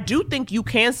 But I do think you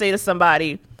can say to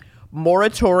somebody,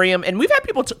 moratorium, and we've had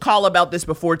people call about this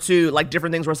before too, like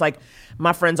different things where it's like,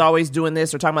 my friend's always doing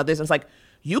this or talking about this. And it's like,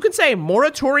 you can say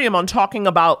moratorium on talking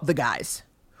about the guys.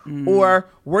 Or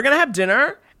we're going to have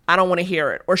dinner. I don't want to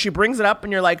hear it. Or she brings it up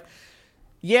and you're like,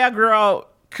 yeah, girl,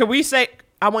 could we say,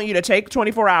 I want you to take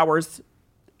 24 hours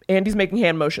Andy's making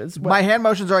hand motions. What? My hand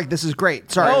motions are like, this is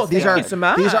great. Sorry. Oh, these thank you so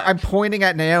much. I'm pointing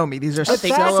at Naomi. These are thank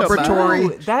you so much.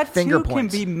 celebratory that finger too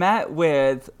points. can be met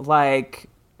with like,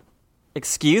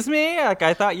 excuse me? Like,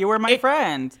 I thought you were my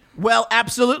friend. Well,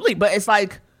 absolutely. But it's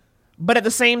like, but at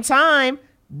the same time,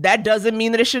 that doesn't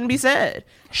mean that it shouldn't be said.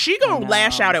 She gonna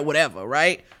lash out at whatever,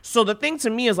 right? So the thing to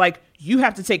me is like, you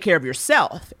have to take care of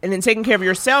yourself. And in taking care of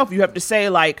yourself, you have to say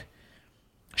like,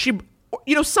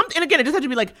 something, and again, it doesn't have to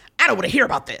be like, I don't want to hear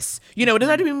about this. It doesn't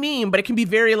have to be mean, but it can be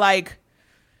very like,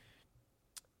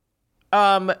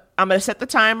 I'm going to set the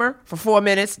timer for 4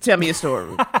 minutes, tell me a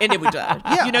story, and then we're done.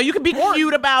 Yeah. You can be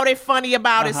cute about it, funny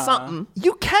about it, something.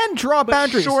 You can draw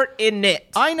boundaries. Short in knit.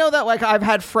 I know that, like, I've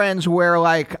had friends where,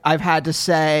 like, I've had to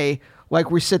say,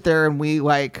 like, we sit there and we,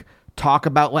 like, talk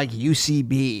about, like,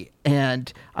 UCB,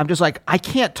 and I'm just like, I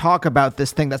can't talk about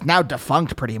this thing that's now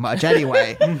defunct pretty much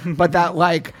anyway, but that,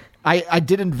 like, I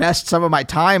did invest some of my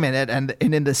time in it and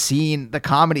in the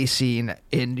comedy scene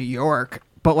in New York.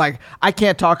 But like, I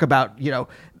can't talk about,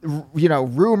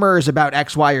 rumors about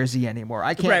X, Y, or Z anymore.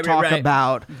 I can't talk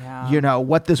about,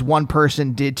 what this one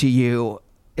person did to you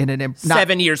in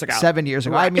 7 years ago. 7 years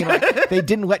ago. Right. I mean, like, they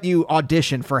didn't let you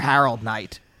audition for Harold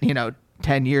Night,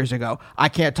 10 years ago. I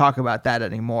can't talk about that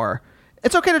anymore.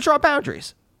 It's okay to draw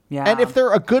boundaries. Yeah. And if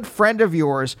they're a good friend of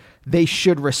yours, they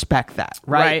should respect that,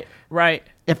 right? Right.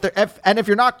 If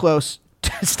you're not close,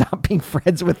 stop being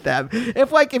friends with them.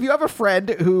 If you have a friend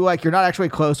who like you're not actually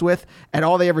close with and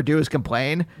all they ever do is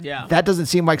complain, that doesn't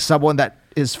seem like someone that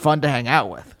is fun to hang out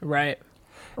with. Right.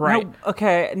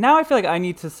 Now I feel like I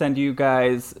need to send you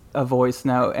guys a voice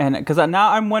note, and because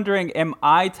now I'm wondering, am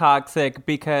I toxic?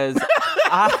 Because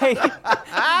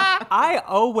I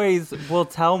always will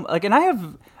tell, like, and I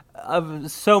have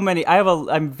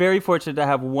I'm very fortunate to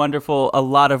have a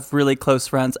lot of really close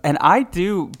friends, and I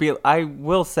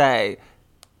will say,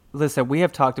 listen, we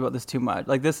have talked about this too much.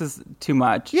 Like, this is too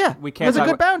much. Yeah, we can't. That's a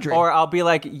good boundary. Or I'll be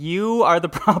like, you are the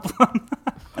problem.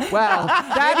 Well,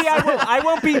 maybe I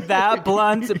won't be that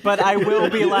blunt, but I will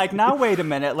be like, now wait a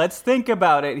minute, let's think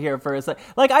about it here for a second.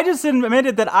 Like, I just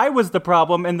admitted that I was the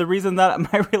problem and the reason that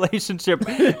my relationship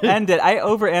ended. I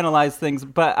overanalyze things,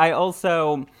 but I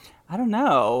also, I don't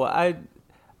know.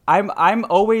 I'm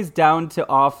always down to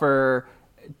offer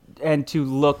and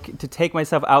to take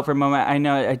myself out for a moment. I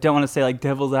know I don't want to say like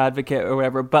devil's advocate or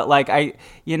whatever, but like I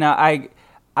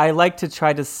like to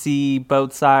try to see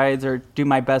both sides or do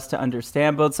my best to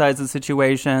understand both sides of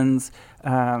situations.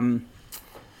 I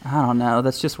don't know.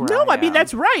 That's just where I mean,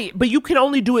 that's right. But you can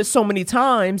only do it so many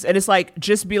times. And it's like,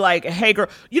 just be like, hey, girl,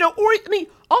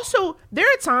 also there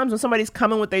are times when somebody's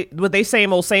coming with they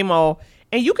same old,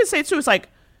 and you can say too, it's like,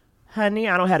 honey,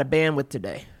 I don't have a bandwidth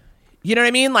today. You know what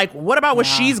I mean? Like, what about what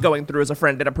she's going through as a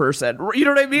friend and a person? You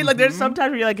know what I mean? Like, there's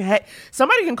sometimes where you're like, hey,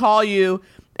 somebody can call you.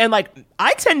 And like,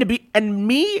 I tend to be, and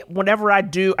me, whenever I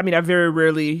do, I mean, I very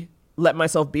rarely let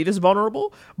myself be this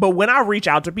vulnerable. But when I reach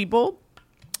out to people,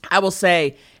 I will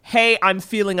say, hey, I'm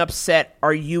feeling upset.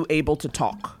 Are you able to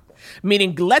talk?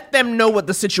 Meaning, let them know what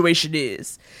the situation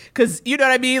is. Because, you know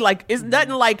what I mean? Like, it's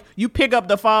nothing like you pick up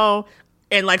the phone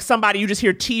and like you just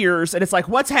hear tears and it's like,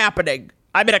 what's happening?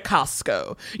 I'm at a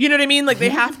Costco. You know what I mean? Like, they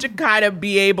have to kind of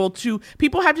be able to,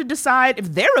 people have to decide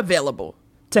if they're available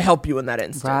to help you in that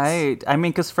instance. Right. I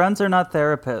mean, because friends are not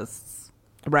therapists.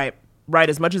 Right.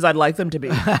 As much as I'd like them to be.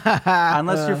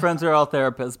 Unless your friends are all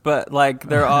therapists, but like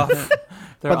they're off.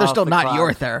 But they're still not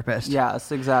your therapist.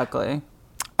 Yes, exactly.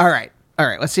 All right.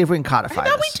 Let's see if we can codify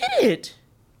this. We did it.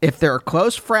 If they're a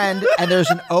close friend and there's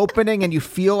an opening and you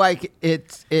feel like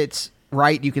it's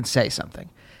right, you can say something.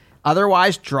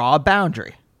 Otherwise, draw a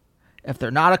boundary. If they're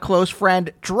not a close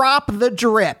friend, drop the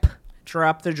drip.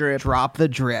 Drop the drip.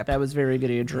 That was very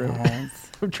good of you, Drew. Yes.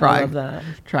 I'm trying. I love that.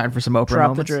 Trying for some Oprah Drop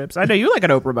moments. the drips. I know you like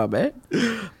an Oprah moment.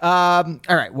 All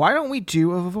right. Why don't we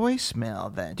do a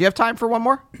voicemail then? Do you have time for one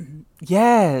more?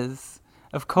 Yes.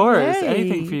 Of course. Yay.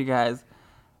 Anything for you guys.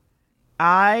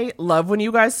 I love when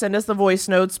you guys send us the voice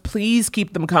notes. Please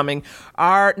keep them coming.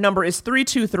 Our number is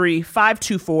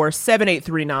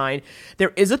 323-524-7839.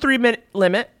 There is a 3-minute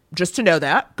limit, just to know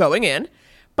that, going in.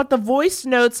 But the voice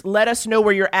notes let us know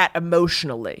where you're at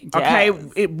emotionally, okay?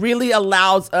 Yes. It really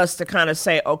allows us to kind of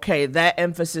say, okay, that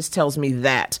emphasis tells me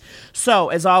that. So,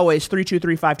 as always,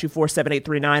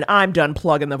 323-524-7839. I'm done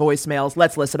plugging the voicemails.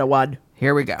 Let's listen to one.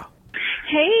 Here we go.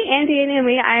 Hey, Andy and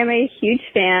Naomi. I am a huge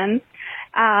fan.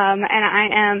 And I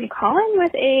am calling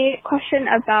with a question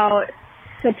about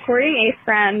supporting a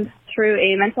friend through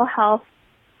a mental health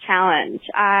challenge.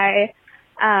 I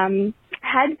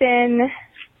had been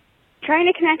trying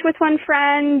to connect with one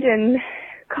friend and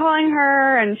calling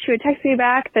her, and she would text me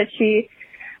back that she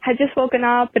had just woken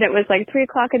up and it was like 3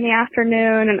 o'clock in the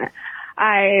afternoon, and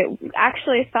I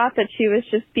actually thought that she was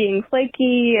just being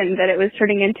flaky and that it was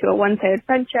turning into a one-sided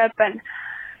friendship. And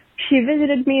she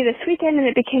visited me this weekend, and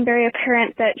it became very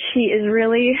apparent that she is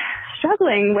really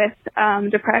struggling with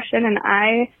depression, and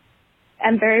I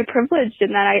am very privileged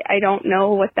in that I don't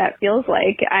know what that feels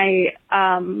like. I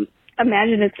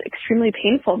imagine it's extremely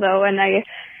painful, though, and I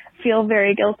feel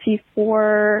very guilty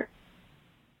for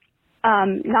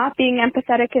not being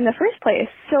empathetic in the first place.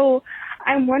 So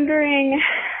I'm wondering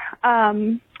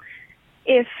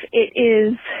if it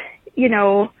is,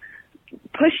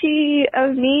 pushy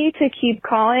of me to keep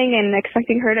calling and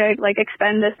expecting her to like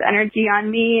expend this energy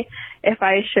on me, if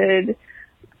I should,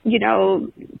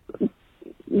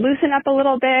 loosen up a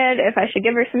little bit, if I should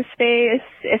give her some space,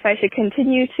 if I should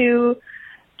continue to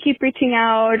keep reaching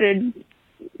out and,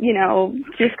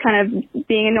 just kind of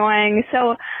being annoying.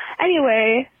 So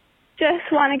anyway,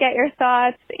 just want to get your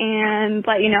thoughts and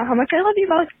let you know how much I love you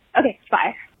both. Okay,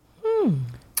 bye.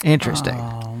 Interesting.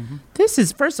 This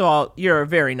is, first of all, you're a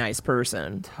very nice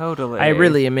person. Totally. I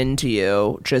really am into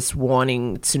you, just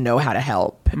wanting to know how to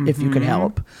help, if you could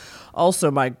help.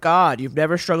 Also, my God, you've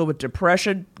never struggled with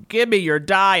depression? Give me your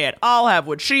diet. I'll have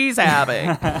what she's having.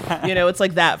 It's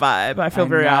like that vibe. I feel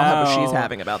I'll have what she's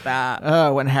having about that.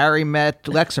 Oh, when Harry met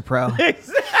Lexapro.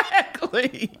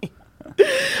 Exactly.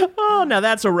 Oh, now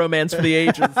that's a romance for the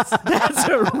ages. That's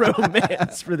a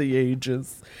romance for the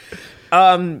ages.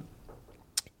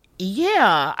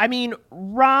 Yeah, I mean,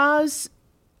 Roz,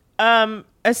 as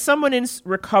someone in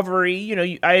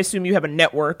recovery, I assume you have a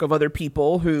network of other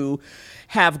people who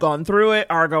have gone through it,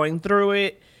 are going through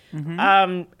it.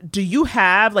 Do you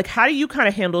have, how do you kind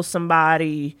of handle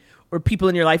somebody or people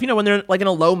in your life, when they're in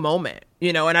a low moment,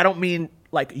 and I don't mean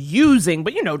using,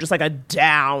 but, just a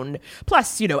down.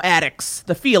 Plus, addicts,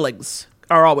 the feelings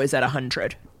are always at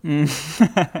 100.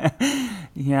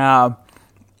 Yeah.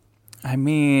 I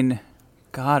mean,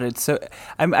 God, it's so.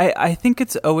 I think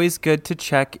it's always good to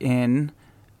check in,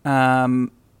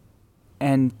 and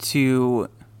to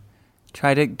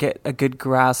try to get a good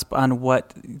grasp on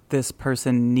what this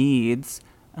person needs.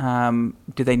 Do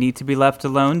they need to be left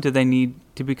alone? Do they need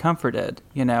to be comforted?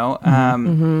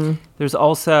 There's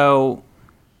also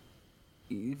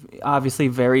obviously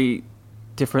very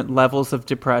different levels of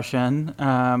depression.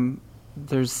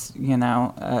 There's,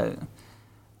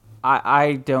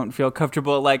 I don't feel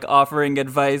comfortable offering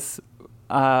advice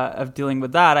of dealing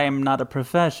with that. I am not a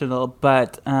professional,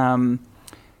 but I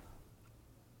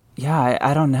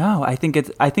don't know. I think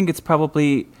it's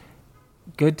probably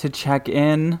good to check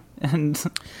in and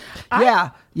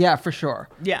yeah, for sure.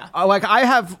 Yeah.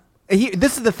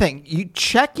 This is the thing. You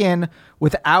check in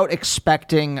without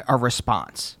expecting a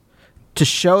response to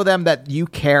show them that you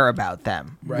care about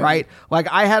them, right?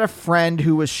 I had a friend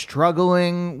who was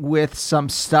struggling with some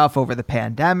stuff over the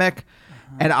pandemic,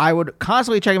 and I would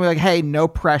constantly check and be like, hey, no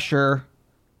pressure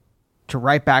to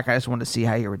write back. I just wanted to see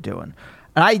how you were doing.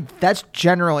 And that's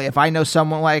generally, if I know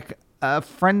someone, like a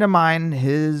friend of mine,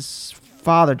 his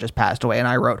father just passed away, and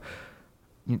I wrote,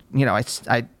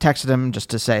 I texted him just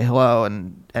to say hello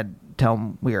and tell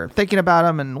him we were thinking about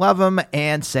him and love him,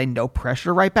 and say no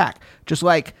pressure right back. Just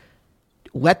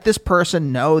let this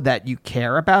person know that you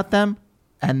care about them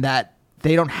and that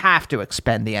they don't have to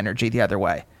expend the energy the other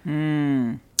way.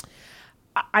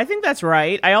 I think that's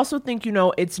right. I also think,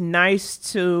 it's nice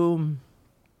to,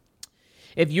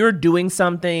 if you're doing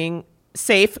something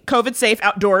safe, COVID safe,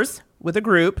 outdoors with a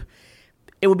group,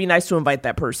 it would be nice to invite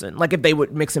that person. If they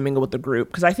would mix and mingle with the group.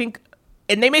 Because I think,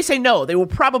 and they may say no, they will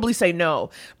probably say no.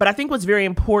 But I think what's very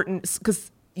important,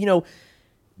 because,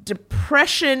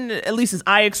 depression, at least as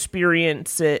I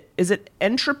experience it, is it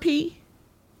entropy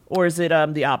or is it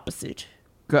the opposite?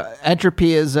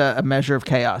 Entropy is a measure of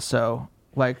chaos. So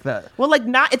that. Well,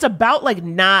 it's about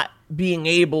not being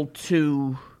able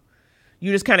to,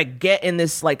 you just kind of get in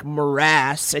this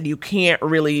morass and you can't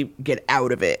really get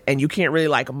out of it and you can't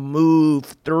really move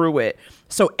through it.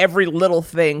 So every little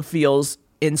thing feels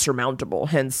insurmountable.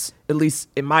 Hence, at least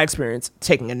in my experience,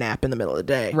 taking a nap in the middle of the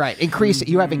day. Right.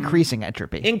 You have increasing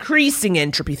entropy. Increasing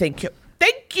entropy. Thank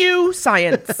you,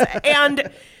 science.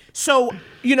 And so,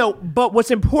 but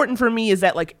what's important for me is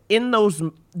that in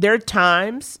there are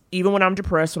times, even when I'm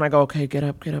depressed, when I go, okay, get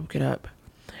up.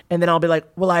 And then I'll be like,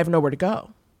 well, I have nowhere to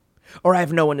go. Or I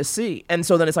have no one to see. And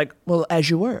so then it's well, as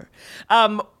you were.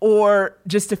 Or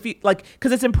just to feel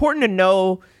because it's important to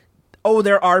know,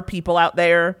 there are people out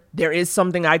there. There is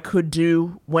something I could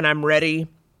do when I'm ready.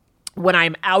 When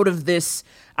I'm out of this,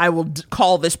 I will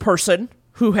call this person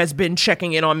who has been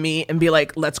checking in on me and be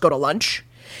like, let's go to lunch.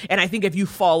 And I think if you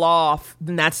fall off,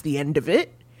 then that's the end of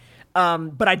it.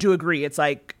 But I do agree. It's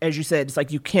like, as you said, it's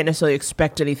like you can't necessarily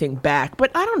expect anything back.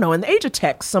 But I don't know. In the age of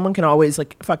text, someone can always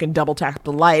like fucking double tap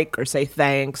the like or say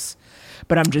thanks.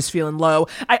 But I'm just feeling low.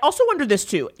 I also wonder this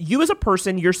too. You as a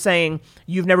person, you're saying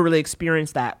you've never really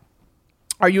experienced that.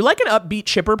 Are you like an upbeat,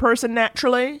 chipper person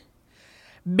naturally?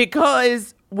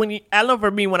 Because I don't know,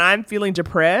 for me, when I'm feeling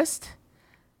depressed,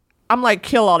 I'm like,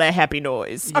 kill all that happy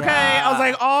noise. Okay. I was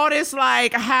like, all this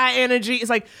like high energy. It's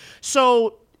like,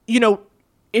 so,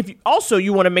 if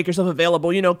you want to make yourself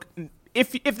available,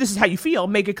 if this is how you feel,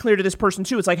 make it clear to this person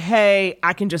too. It's like, hey,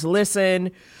 I can just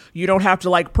listen. You don't have to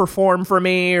like perform for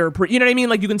me or, you know what I mean?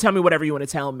 Like you can tell me whatever you want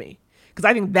to tell me. Because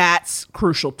I think that's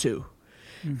crucial too.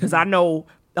 Because I know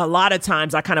a lot of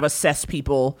times I kind of assess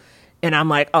people and I'm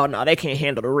like, oh no, they can't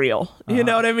handle the real. You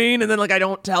know what I mean? And then like I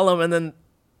don't tell them and then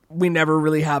we never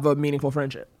really have a meaningful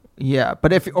friendship. Yeah,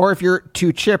 but if you're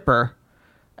too chipper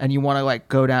and you want to like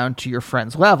go down to your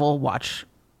friend's level, watch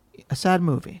a sad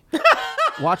movie.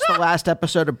 Watch the last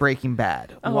episode of Breaking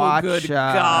Bad. Watch, good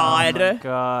God. Oh my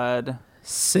God.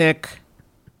 Sick.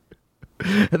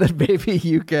 And then maybe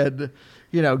you can,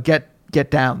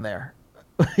 get down there.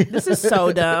 This is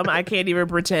so dumb. I can't even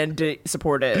pretend to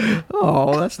support it.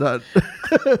 Oh, that's not.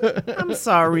 I'm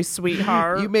sorry,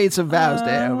 sweetheart. You made some vows,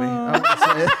 Naomi. I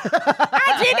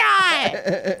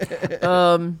did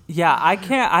not. Yeah, I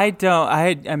can't.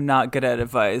 I am not good at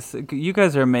advice. You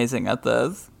guys are amazing at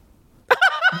this.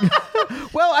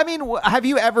 Well, I mean, have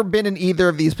you ever been in either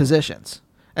of these positions?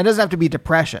 It doesn't have to be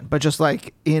depression, but just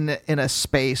like in a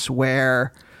space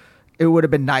where it would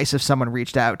have been nice if someone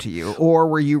reached out to you, or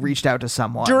where you reached out to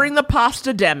someone. During the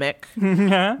pastademic,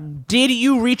 did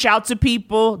you reach out to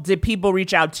people? Did people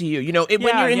reach out to you? When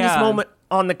you're in this moment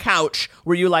on the couch,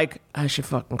 were you like, I should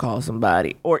fucking call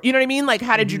somebody? Or, you know what I mean? Like,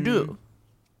 how did you do?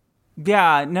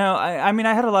 Yeah, no, I mean,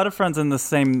 I had a lot of friends in the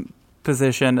same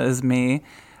position as me.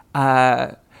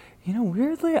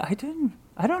 Weirdly,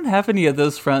 I don't have any of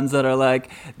those friends that are like,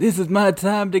 this is my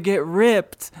time to get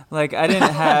ripped. Like, I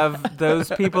didn't have those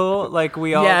people. Like,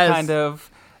 we all kind of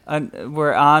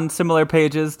were on similar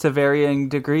pages to varying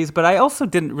degrees. But I also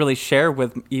didn't really share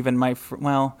with even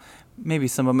maybe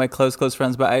some of my close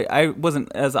friends. But I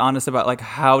wasn't as honest about, like,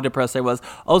 how depressed I was.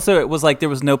 Also, it was like there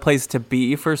was no place to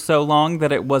be for so long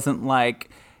that it wasn't like,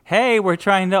 hey, we're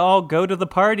trying to all go to the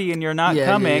party and you're not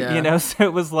coming, So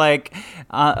it was like,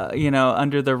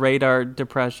 under the radar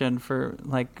depression for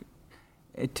like,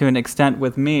 to an extent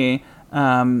with me.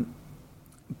 But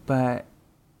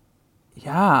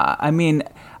yeah, I mean,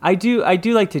 I do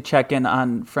like to check in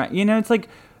on friends. It's like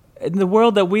in the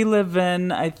world that we live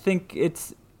in, I think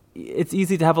it's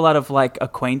easy to have a lot of like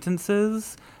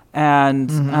acquaintances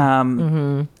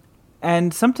and,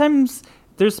 and sometimes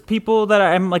there's people that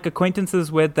I'm like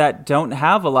acquaintances with that don't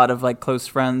have a lot of like close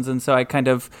friends. And so I kind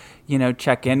of,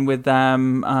 check in with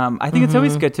them. I think it's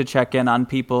always good to check in on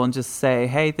people and just say,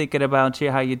 hey, thinking about you,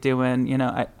 how you doing?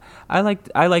 I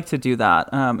like to do that.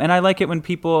 And I like it when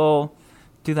people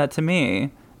do that to me.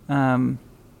 I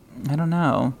don't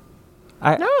know.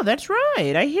 No, that's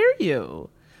right. I hear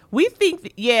you. We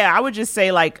think, I would just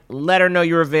say like, let her know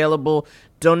you're available.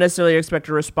 Don't necessarily expect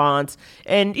a response.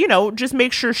 And, just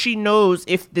make sure she knows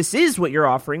if this is what you're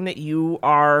offering, that you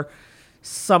are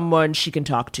someone she can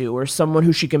talk to or someone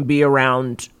who she can be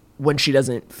around when she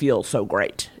doesn't feel so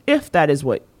great, if that is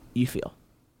what you feel.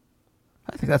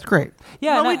 I think that's great.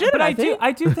 Yeah, no, we did. But I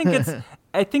do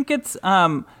think it's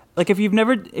like if you've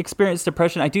never experienced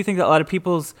depression, I do think that a lot of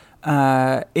people's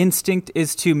instinct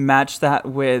is to match that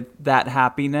with that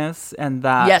happiness and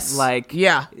that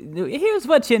here's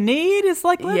what you need. It's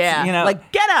like,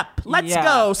 like get up, let's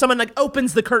go. Someone like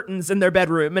opens the curtains in their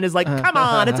bedroom and is like, come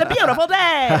on, it's a beautiful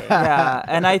day. Yeah,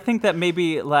 and I think that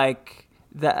maybe like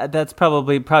that's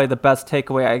probably the best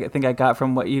takeaway I think I got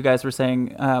from what you guys were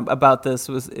saying about this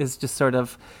is just sort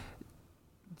of.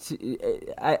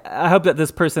 I hope that this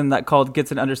person that called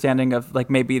gets an understanding of like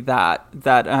maybe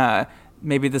that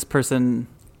maybe this person,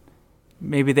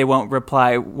 maybe they won't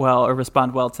reply well or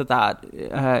respond well to that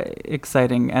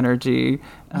exciting energy,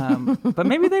 but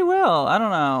maybe they will. I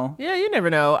don't know. Yeah, you never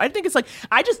know. I think it's like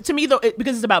to me though,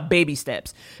 because it's about baby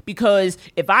steps. Because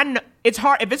if it's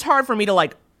hard for me to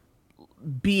like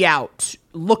be out,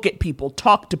 look at people,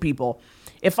 talk to people.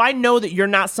 If I know that you're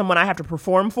not someone I have to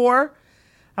perform for,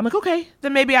 I'm like, okay,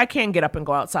 then maybe I can get up and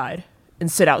go outside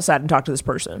and sit outside and talk to this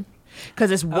person.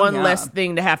 Because it's one less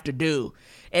thing to have to do.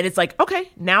 And it's like, okay,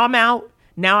 now I'm out.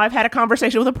 Now I've had a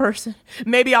conversation with a person.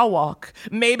 Maybe I'll walk.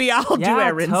 Maybe I'll do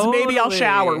errands. Totally. Maybe I'll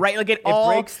shower, right? Like it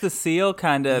all breaks the seal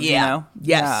kind of, Yes.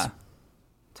 Yeah,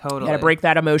 totally. You gotta break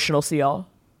that emotional seal.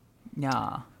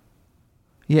 Yeah.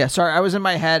 Yeah, sorry, I was in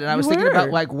my head, and I was thinking were. about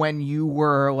like when you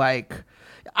were like,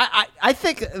 I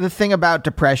think the thing about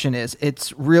depression is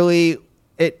it's really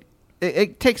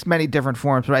it takes many different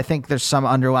forms, but I think there's some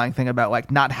underlying thing about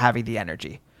like not having the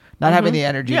energy, not having the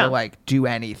energy to like do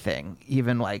anything,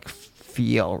 even like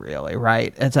feel really,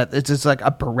 right? It's just like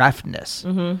a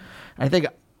bereftness. I think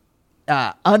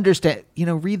understand,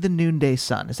 read The Noonday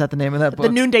Sun. Is that the name of that book?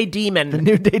 The Noonday Demon. The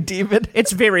Noonday Demon.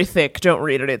 It's very thick. Don't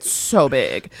read it. It's so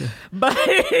big. But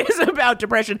it is about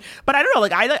depression. But I don't know.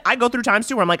 Like I go through times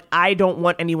too where I'm like, I don't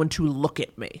want anyone to look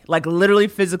at me. Like literally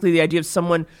physically, the idea of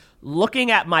someone looking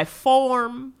at my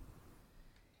form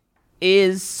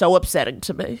is so upsetting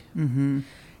to me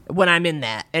when I'm in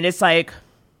that. And it's like,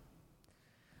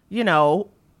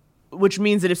 which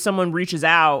means that if someone reaches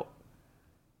out,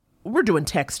 we're doing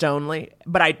text only,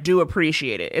 but I do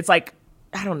appreciate it. It's like,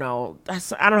 I don't know. I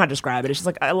don't know how to describe it. It's just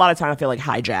like a lot of time I feel like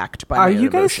hijacked by my Are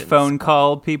you guys emotions. phone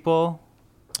call people?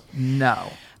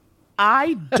 No.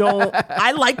 I don't.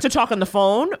 I like to talk on the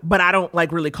phone, but I don't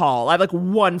like really call. I have like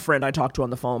one friend I talk to on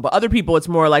the phone, but other people it's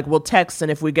more like we'll text, and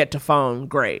if we get to phone,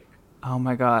 great. Oh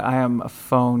my God, I am a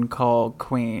phone call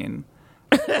queen.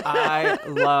 I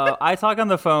talk on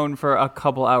the phone for a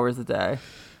couple hours a day.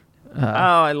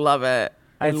 I love it.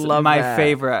 It's love my that.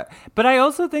 favorite. But I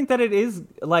also think that it is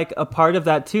like a part of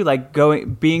that too. Like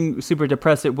being super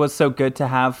depressed, it was so good to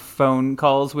have phone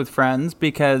calls with friends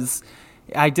because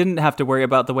I didn't have to worry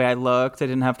about the way I looked. I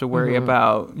didn't have to worry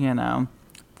about,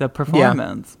 the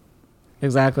performance. Yeah.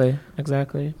 Exactly.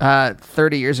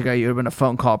 30 years ago, you would have been a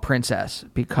phone call princess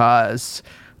because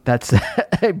that's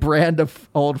a brand of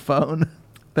old phone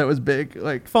that was big.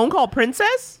 Like phone call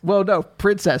princess? Well, no,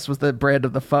 princess was the brand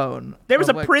of the phone. There was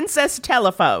a princess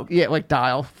telephone. Yeah, like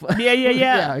dial. Yeah.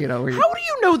 Yeah, How do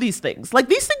you know these things? Like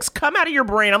these things come out of your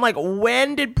brain. I'm like,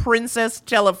 when did princess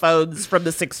telephones from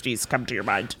the 60s come to your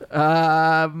mind?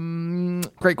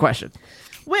 Great question.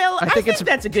 Well, I think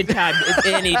that's a good time, if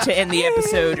any, to end the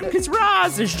episode because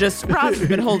Roz has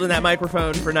been holding that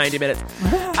microphone for 90 minutes.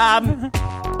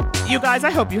 You guys, I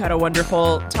hope you had a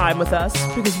wonderful time with us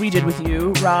because we did with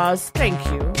you. Roz, thank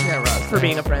you. Yeah, Roz, for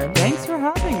being a friend. Thanks for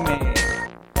having me.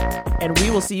 And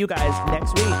we will see you guys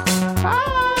next week.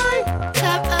 Bye.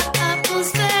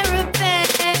 Couples therapy.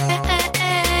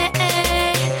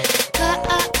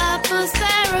 Couples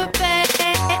therapy.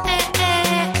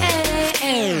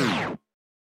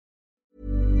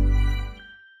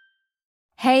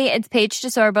 Hey, it's Paige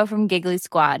DeSorbo from Giggly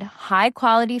Squad. High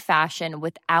quality fashion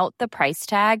without the price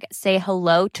tag. Say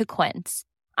hello to Quince.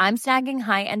 I'm snagging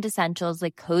high-end essentials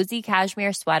like cozy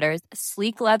cashmere sweaters,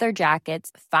 sleek leather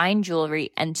jackets, fine jewelry,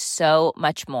 and so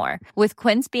much more. With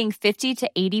Quince being 50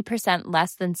 to 80%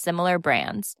 less than similar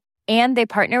brands. And they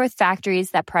partner with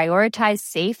factories that prioritize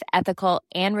safe, ethical,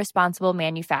 and responsible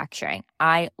manufacturing.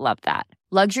 I love that.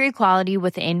 Luxury quality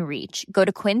within reach. Go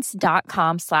to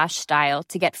quince.com/style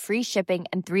to get free shipping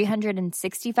and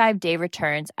 365-day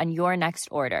returns on your next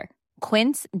order.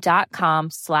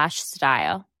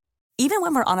 Quince.com/style. Even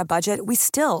when we're on a budget, we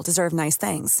still deserve nice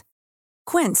things.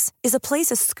 Quince is a place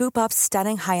to scoop up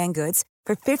stunning high-end goods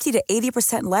for 50 to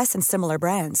 80% less than similar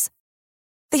brands.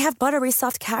 They have buttery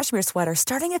soft cashmere sweaters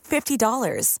starting at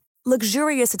 $50,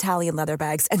 luxurious Italian leather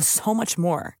bags, and so much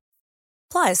more.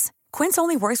 Plus, Quince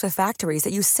only works with factories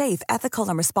that use safe, ethical,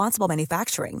 and responsible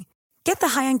manufacturing. Get the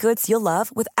high-end goods you'll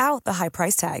love without the high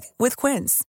price tag with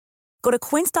Quince. Go to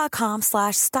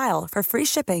quince.com/style for free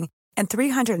shipping and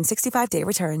 365-day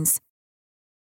returns.